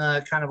I've been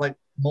kind of like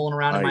mulling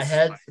around in my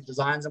head for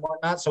designs and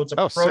whatnot. So it's a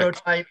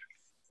prototype. Sick.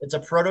 It's a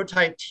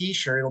prototype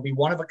T-shirt. It'll be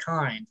one of a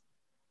kind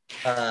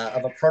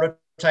of a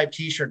prototype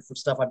T-shirt for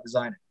stuff I'm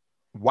designing.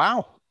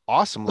 Wow.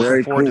 Awesome.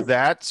 Looking forward to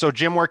that. So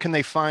Jim, where can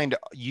they find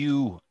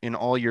you in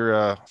all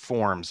your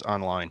forms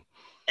online?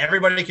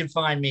 Everybody can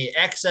find me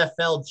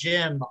XFL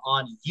Gym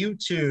on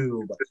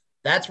YouTube.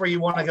 That's where you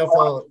want to go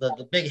for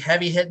the big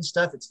heavy hitting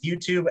stuff. It's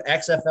YouTube,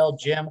 XFL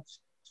Gym,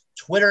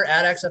 Twitter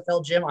at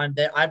XFL Gym.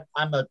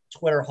 I'm a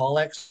Twitter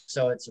holic,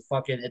 so it's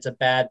a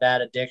bad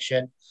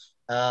addiction.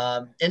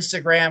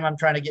 Instagram, I'm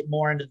trying to get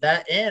more into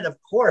that. And of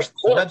course,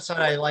 the website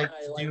I like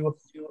to do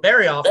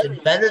very often,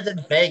 Better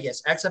Than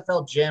Vegas,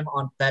 XFL Gym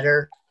on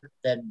Better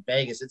Than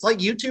Vegas. It's like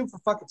YouTube for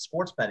fucking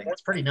sports betting.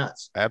 It's pretty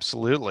nuts.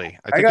 Absolutely.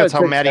 I think that's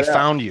how Maddie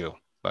found you,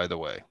 by the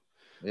way.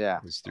 Yeah.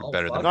 It's through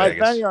Better Than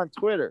Vegas. I found you on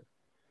Twitter.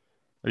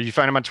 Are you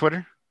find him on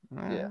Twitter?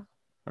 Yeah.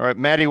 All right,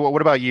 Maddie,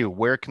 what about you?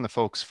 Where can the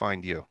folks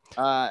find you?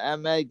 At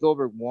Maddie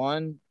Goldberg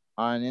 1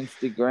 on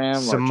Instagram.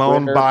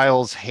 Simone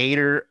Biles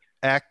hater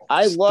X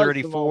I love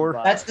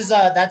 34. That's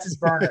his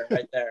burner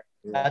right there.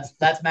 Yeah.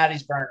 That's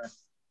Maddie's burner.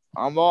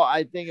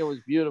 I think it was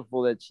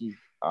beautiful that she.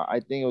 I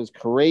think it was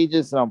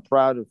courageous, and I'm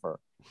proud of her.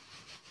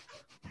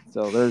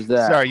 So there's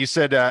that. Sorry, you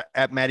said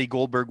at Maddie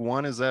Goldberg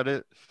 1. Is that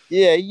it?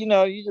 Yeah,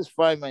 you just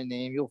find my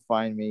name, you'll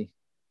find me.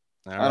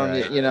 I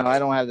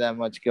don't have that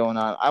much going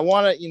on. I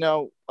want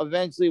to,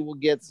 eventually we'll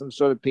get some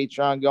sort of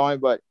Patreon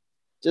going, but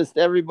just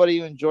everybody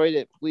who enjoyed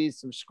it, please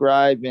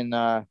subscribe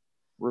and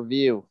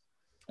review.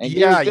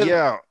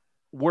 And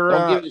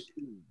we're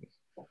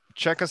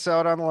check us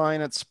out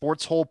online at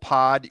Sports Hole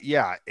Pod.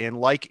 Yeah, and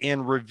like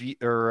and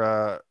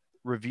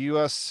review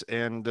us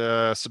and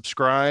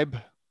subscribe.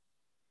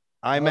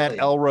 I'm at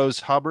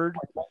Elrose Hubbard.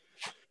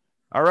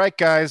 All right,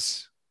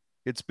 guys,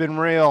 it's been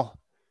real.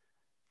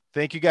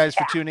 Thank you guys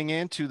for tuning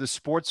in to the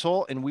Sports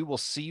Hole, and we will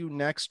see you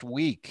next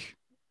week.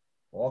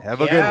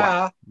 Have a good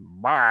one.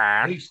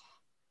 Bye. Peace.